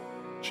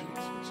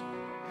 Jesus.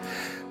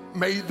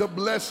 May the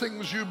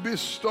blessings you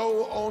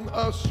bestow on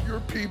us,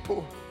 your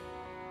people,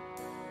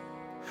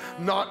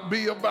 not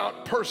be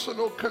about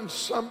personal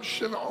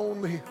consumption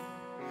only,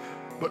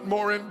 but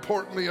more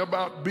importantly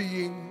about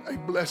being a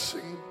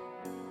blessing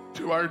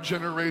to our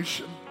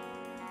generation.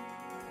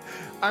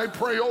 I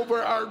pray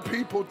over our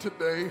people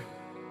today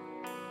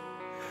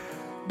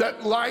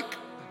that, like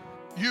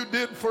you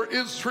did for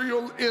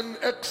Israel in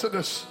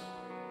Exodus,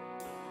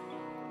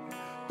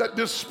 that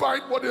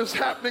despite what is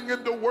happening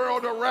in the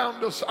world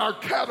around us, our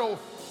cattle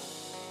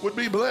would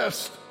be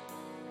blessed,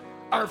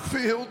 our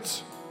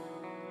fields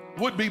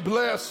would be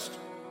blessed,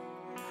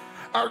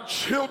 our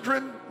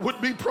children would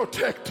be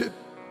protected,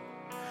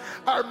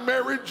 our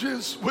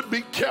marriages would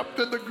be kept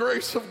in the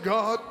grace of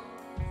God.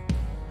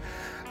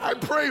 I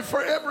pray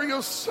for every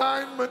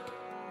assignment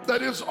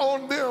that is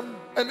on them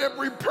and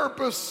every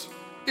purpose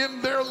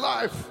in their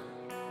life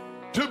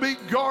to be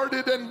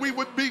guarded, and we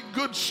would be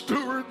good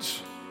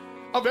stewards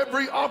of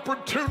every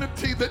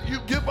opportunity that you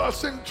give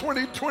us in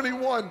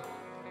 2021.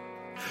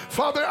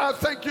 Father, I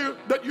thank you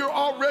that you're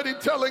already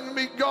telling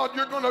me, God,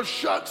 you're going to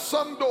shut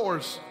some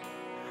doors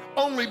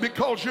only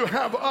because you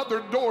have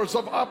other doors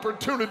of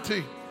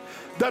opportunity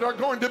that are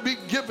going to be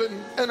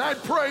given. And I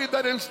pray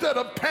that instead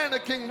of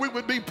panicking, we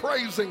would be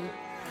praising.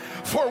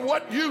 For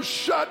what you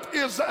shut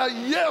is a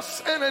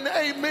yes and an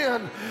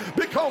amen,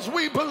 because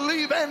we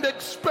believe and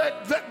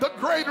expect that the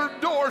greater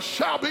door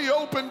shall be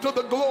open to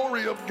the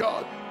glory of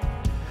God.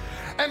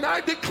 And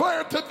I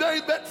declare today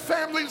that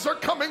families are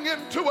coming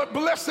into a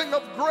blessing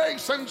of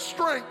grace and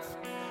strength,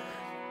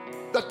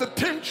 that the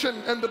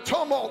tension and the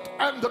tumult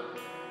and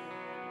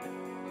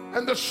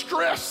the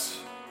stress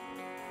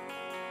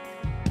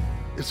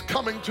is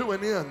coming to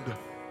an end.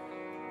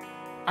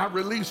 I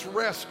release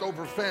rest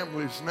over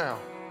families now.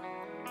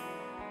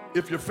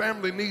 If your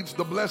family needs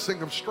the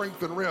blessing of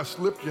strength and rest,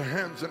 lift your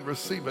hands and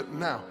receive it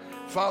now.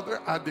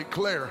 Father, I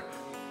declare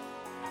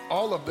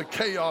all of the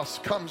chaos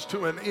comes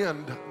to an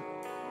end.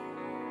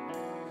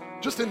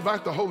 Just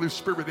invite the Holy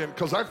Spirit in,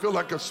 because I feel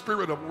like a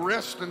spirit of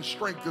rest and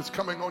strength is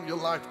coming on your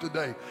life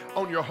today,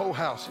 on your whole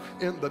house,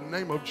 in the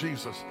name of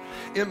Jesus.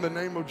 In the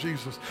name of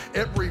Jesus.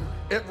 Every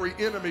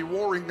enemy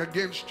warring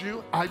against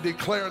you, I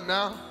declare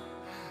now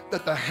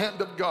that the hand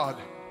of God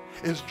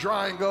is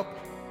drying up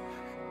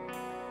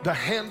the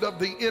hand of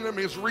the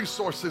enemy's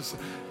resources.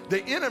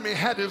 The enemy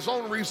had his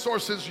own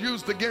resources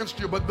used against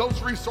you, but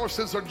those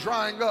resources are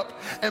drying up,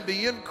 and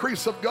the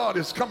increase of God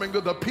is coming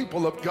to the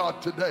people of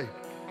God today.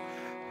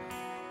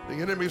 The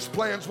enemy's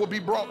plans will be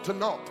brought to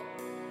naught.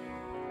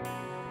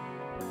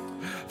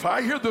 For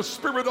I hear the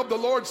Spirit of the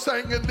Lord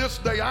saying in this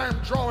day, I am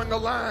drawing a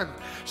line,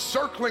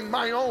 circling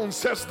my own,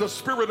 says the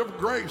Spirit of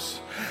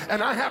grace.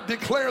 And I have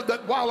declared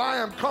that while I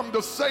am come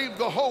to save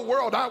the whole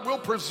world, I will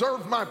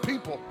preserve my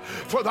people.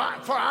 For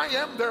I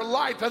am their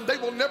light, and they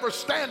will never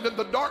stand in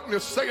the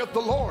darkness, saith the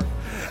Lord.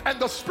 And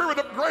the Spirit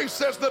of grace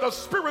says that a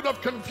spirit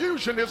of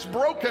confusion is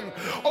broken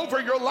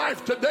over your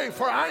life today.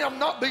 For I am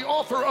not the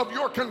author of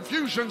your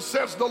confusion,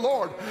 says the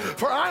Lord.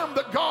 For I am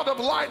the God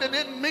of light, and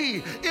in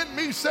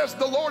me, says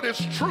the Lord,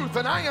 is truth,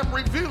 and I am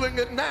revealing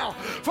it now.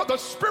 For the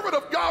Spirit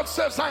of God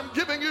says, I'm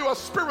giving you a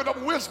spirit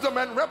of wisdom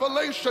and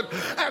revelation.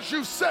 As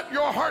you set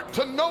your heart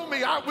to know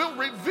me, I will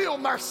reveal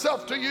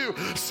myself to you,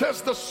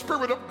 says the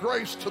Spirit of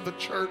grace to the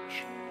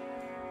church.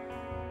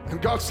 And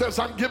God says,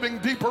 I'm giving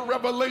deeper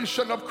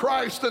revelation of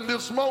Christ in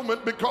this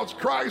moment, because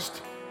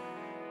Christ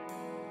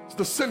is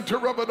the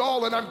center of it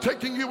all. And I'm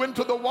taking you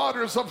into the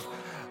waters of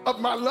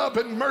my love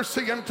and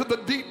mercy, and to the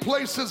deep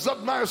places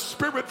of my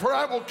spirit, for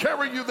I will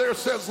carry you there,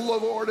 says the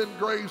Lord, in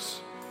grace.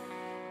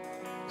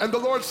 And the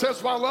Lord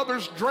says, while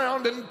others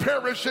drown and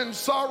perish in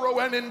sorrow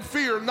and in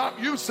fear, not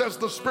you, says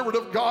the Spirit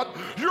of God.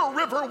 Your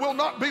river will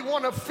not be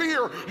one of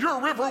fear. Your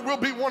river will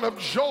be one of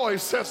joy,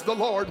 says the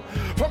Lord.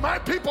 For my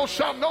people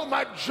shall know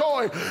my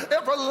joy.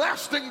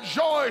 Everlasting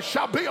joy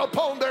shall be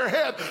upon their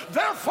head.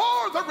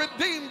 Therefore the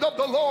redeemed of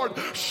the Lord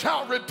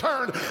shall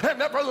return,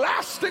 and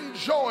everlasting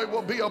joy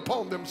will be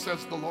upon them,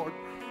 says the Lord.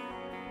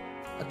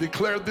 I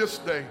declare this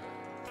day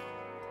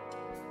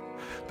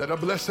that a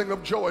blessing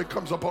of joy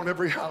comes upon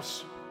every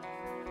house.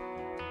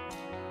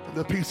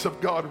 The peace of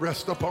God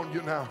rest upon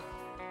you now,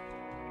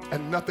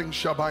 and nothing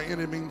shall by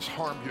any means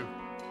harm you.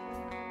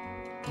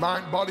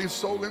 Mind, body,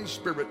 soul, and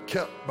spirit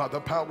kept by the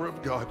power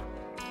of God.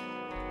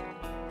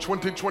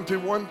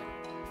 2021,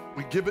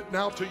 we give it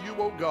now to you,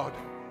 O God,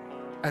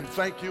 and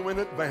thank you in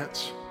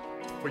advance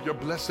for your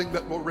blessing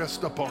that will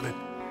rest upon it.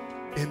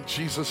 In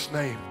Jesus'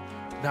 name.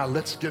 Now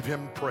let's give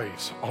him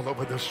praise all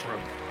over this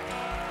room.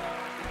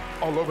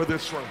 All over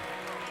this room.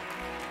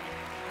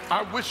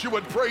 I wish you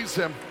would praise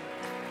him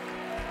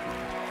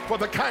for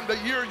the kind of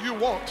year you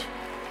want.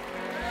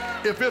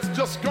 If it's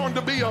just going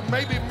to be a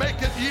maybe make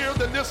it year,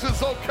 then this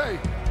is okay.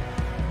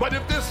 But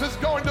if this is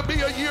going to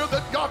be a year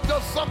that God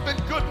does something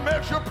good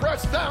measure,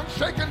 pressed down,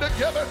 shaken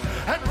together,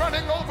 and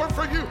running over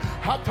for you,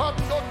 I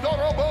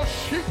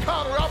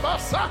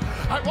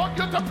want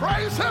you to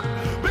praise him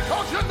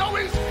because you know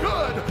he's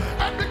good,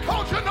 and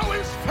because you know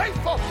he's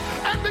faithful,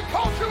 and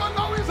because you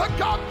know he's a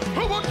God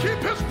who will keep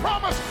his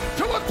promise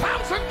to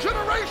 1,000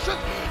 generations.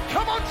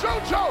 Come on,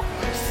 JoJo,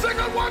 sing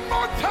it one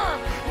more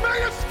time. May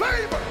his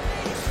favor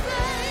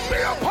be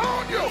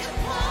upon you.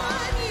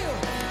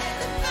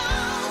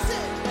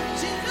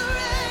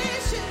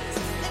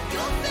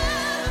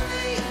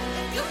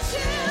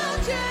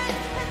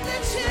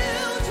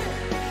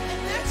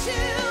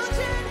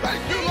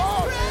 Thank you,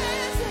 Lord.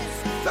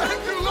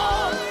 Thank you,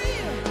 Lord.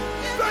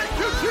 Thank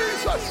you,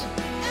 Jesus.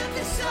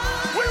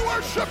 We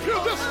worship you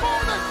this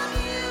morning.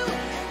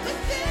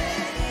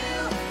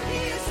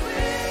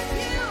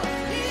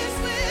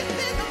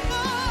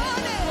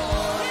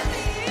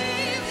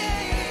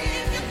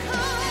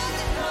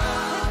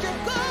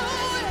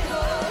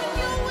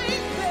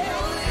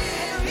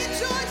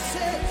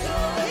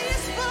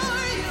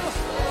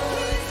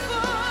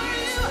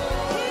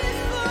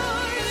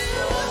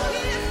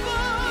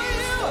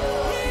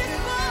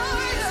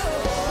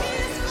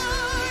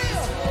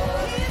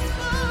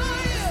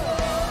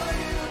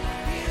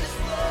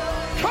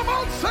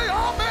 Say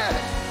amen.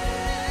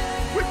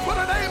 We put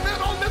an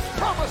amen on this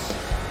promise.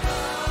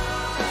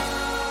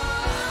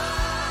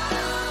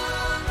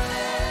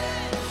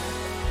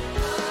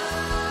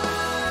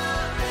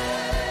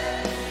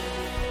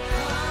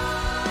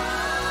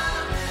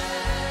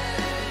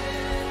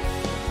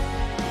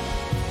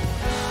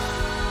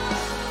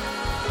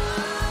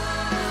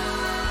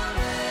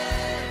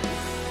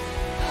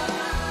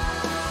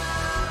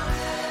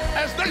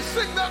 As they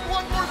sing that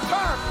one more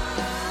time,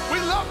 we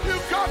love you.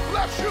 God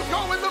bless you.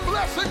 Go in the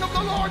blessing of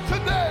the Lord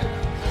today.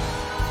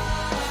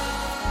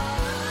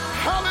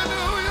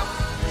 Hallelujah.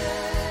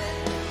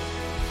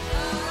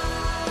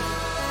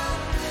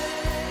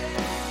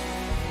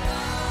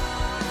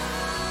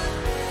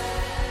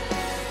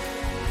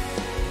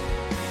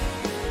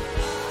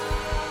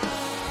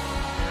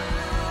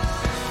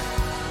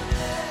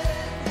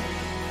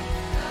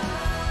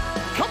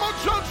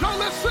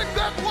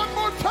 that one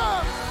more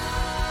time.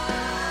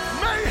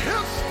 May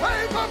his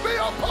favor be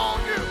upon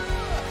you.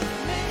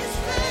 May his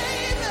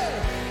favor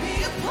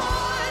be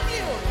upon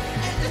you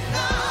and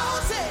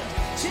 1,000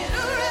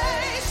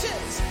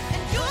 generations,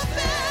 and your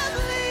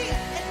family,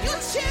 and your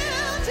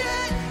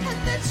children, and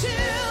their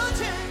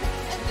children,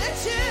 and their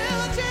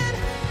children.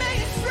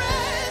 May his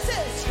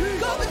presence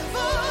go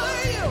before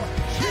you,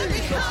 and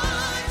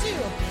behind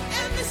you,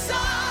 and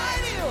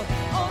beside you,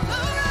 all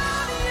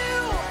around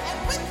you, and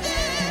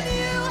within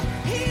you.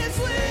 He is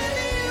with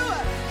you.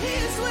 He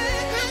is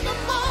with you in the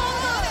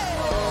morning,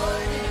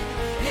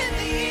 in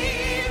the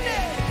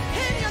evening,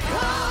 and you're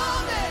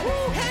coming,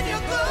 and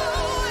you're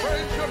going,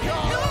 Praise your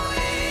God. you're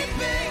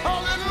weeping,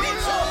 Hallelujah.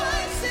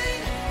 rejoicing.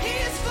 He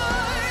is for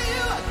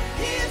you.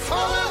 He is for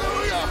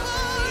Hallelujah.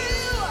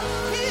 you.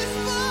 He is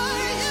for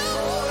you.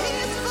 He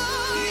is for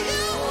you.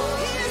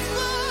 He is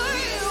for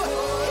you.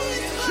 He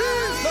is for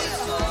Jesus. you.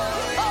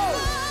 Oh.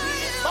 He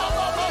is for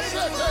Baba, you. Baba,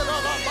 Sete,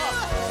 Baba,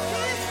 Baba.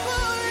 He is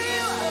for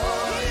you.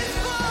 He is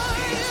for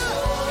you.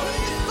 He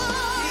is for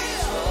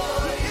you.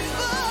 He is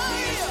for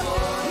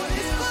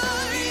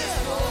you.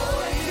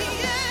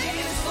 He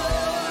is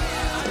for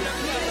you.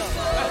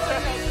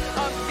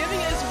 Giving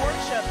is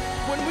worship.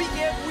 When we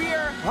give, we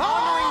are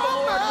honoring the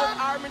Lord with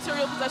our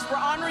material possessions. We're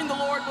honoring the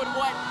Lord with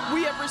what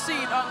we have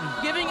received.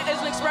 Giving is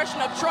an expression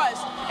of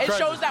trust. It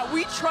shows that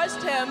we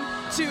trust Him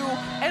to,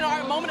 in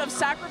our moment of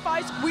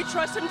sacrifice, we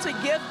trust Him to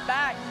give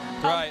back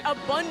Right.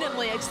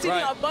 abundantly, exceeding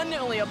Right.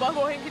 abundantly above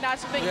what He can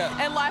ask to think. Yeah.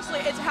 And lastly,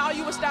 it's how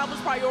you establish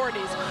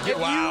priorities. If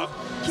Wow. you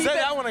keep Say it-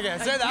 that one again.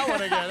 Say that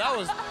one again.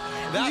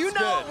 That's you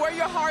know good. where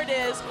your heart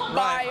is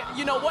by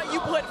what you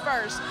put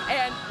first,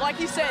 and like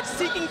he said,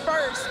 seeking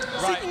first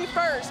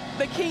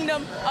the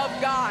kingdom of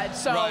God.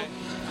 So Right.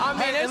 I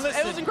mean, Hey, and it was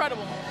listen.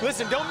 incredible.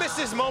 Listen, don't miss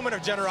this moment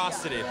of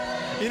generosity.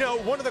 You know,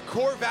 one of the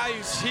core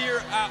values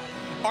here at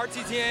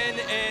RTTN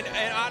and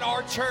at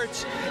our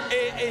church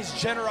is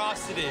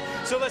generosity.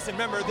 So listen,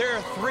 remember, there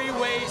are 3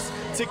 ways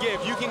to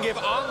give. You can give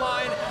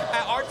online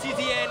at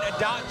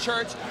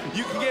rttn.church.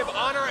 You can give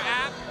on our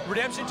app,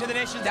 Redemption to the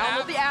Nations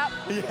Download the app.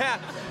 Yeah,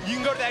 you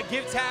can go to that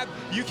give tab.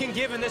 You can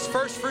give in this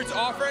first fruits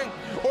offering,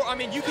 or I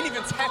mean, you can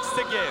even text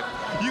to give.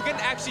 You can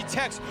actually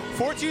text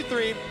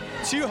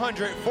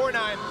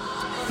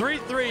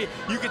 423-200-4933.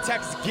 You can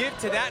text give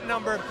to that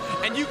number,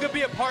 and you could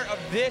be a part of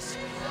this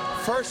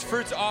first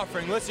fruits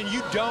offering. Listen,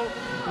 you don't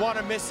want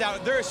to miss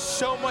out. There is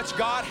so much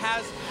God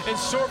has in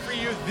store for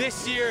you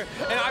this year,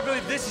 and I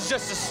believe this is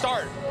just the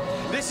start.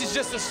 This is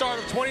just the start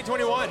of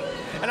 2021,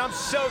 and I'm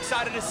so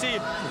excited to see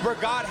where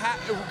God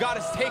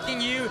is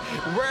taking you,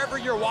 wherever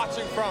you're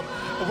watching from.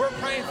 We're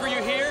praying for you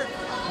here.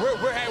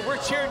 We're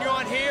cheering you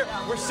on here.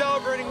 We're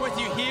celebrating with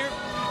you here,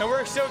 and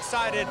we're so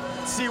excited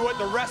to see what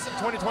the rest of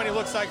 2020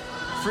 looks like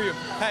for you.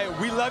 Hey,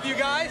 we love you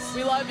guys.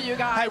 We love you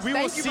guys. Hey, we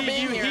will Thank you for see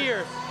being you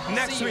here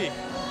next See you. week.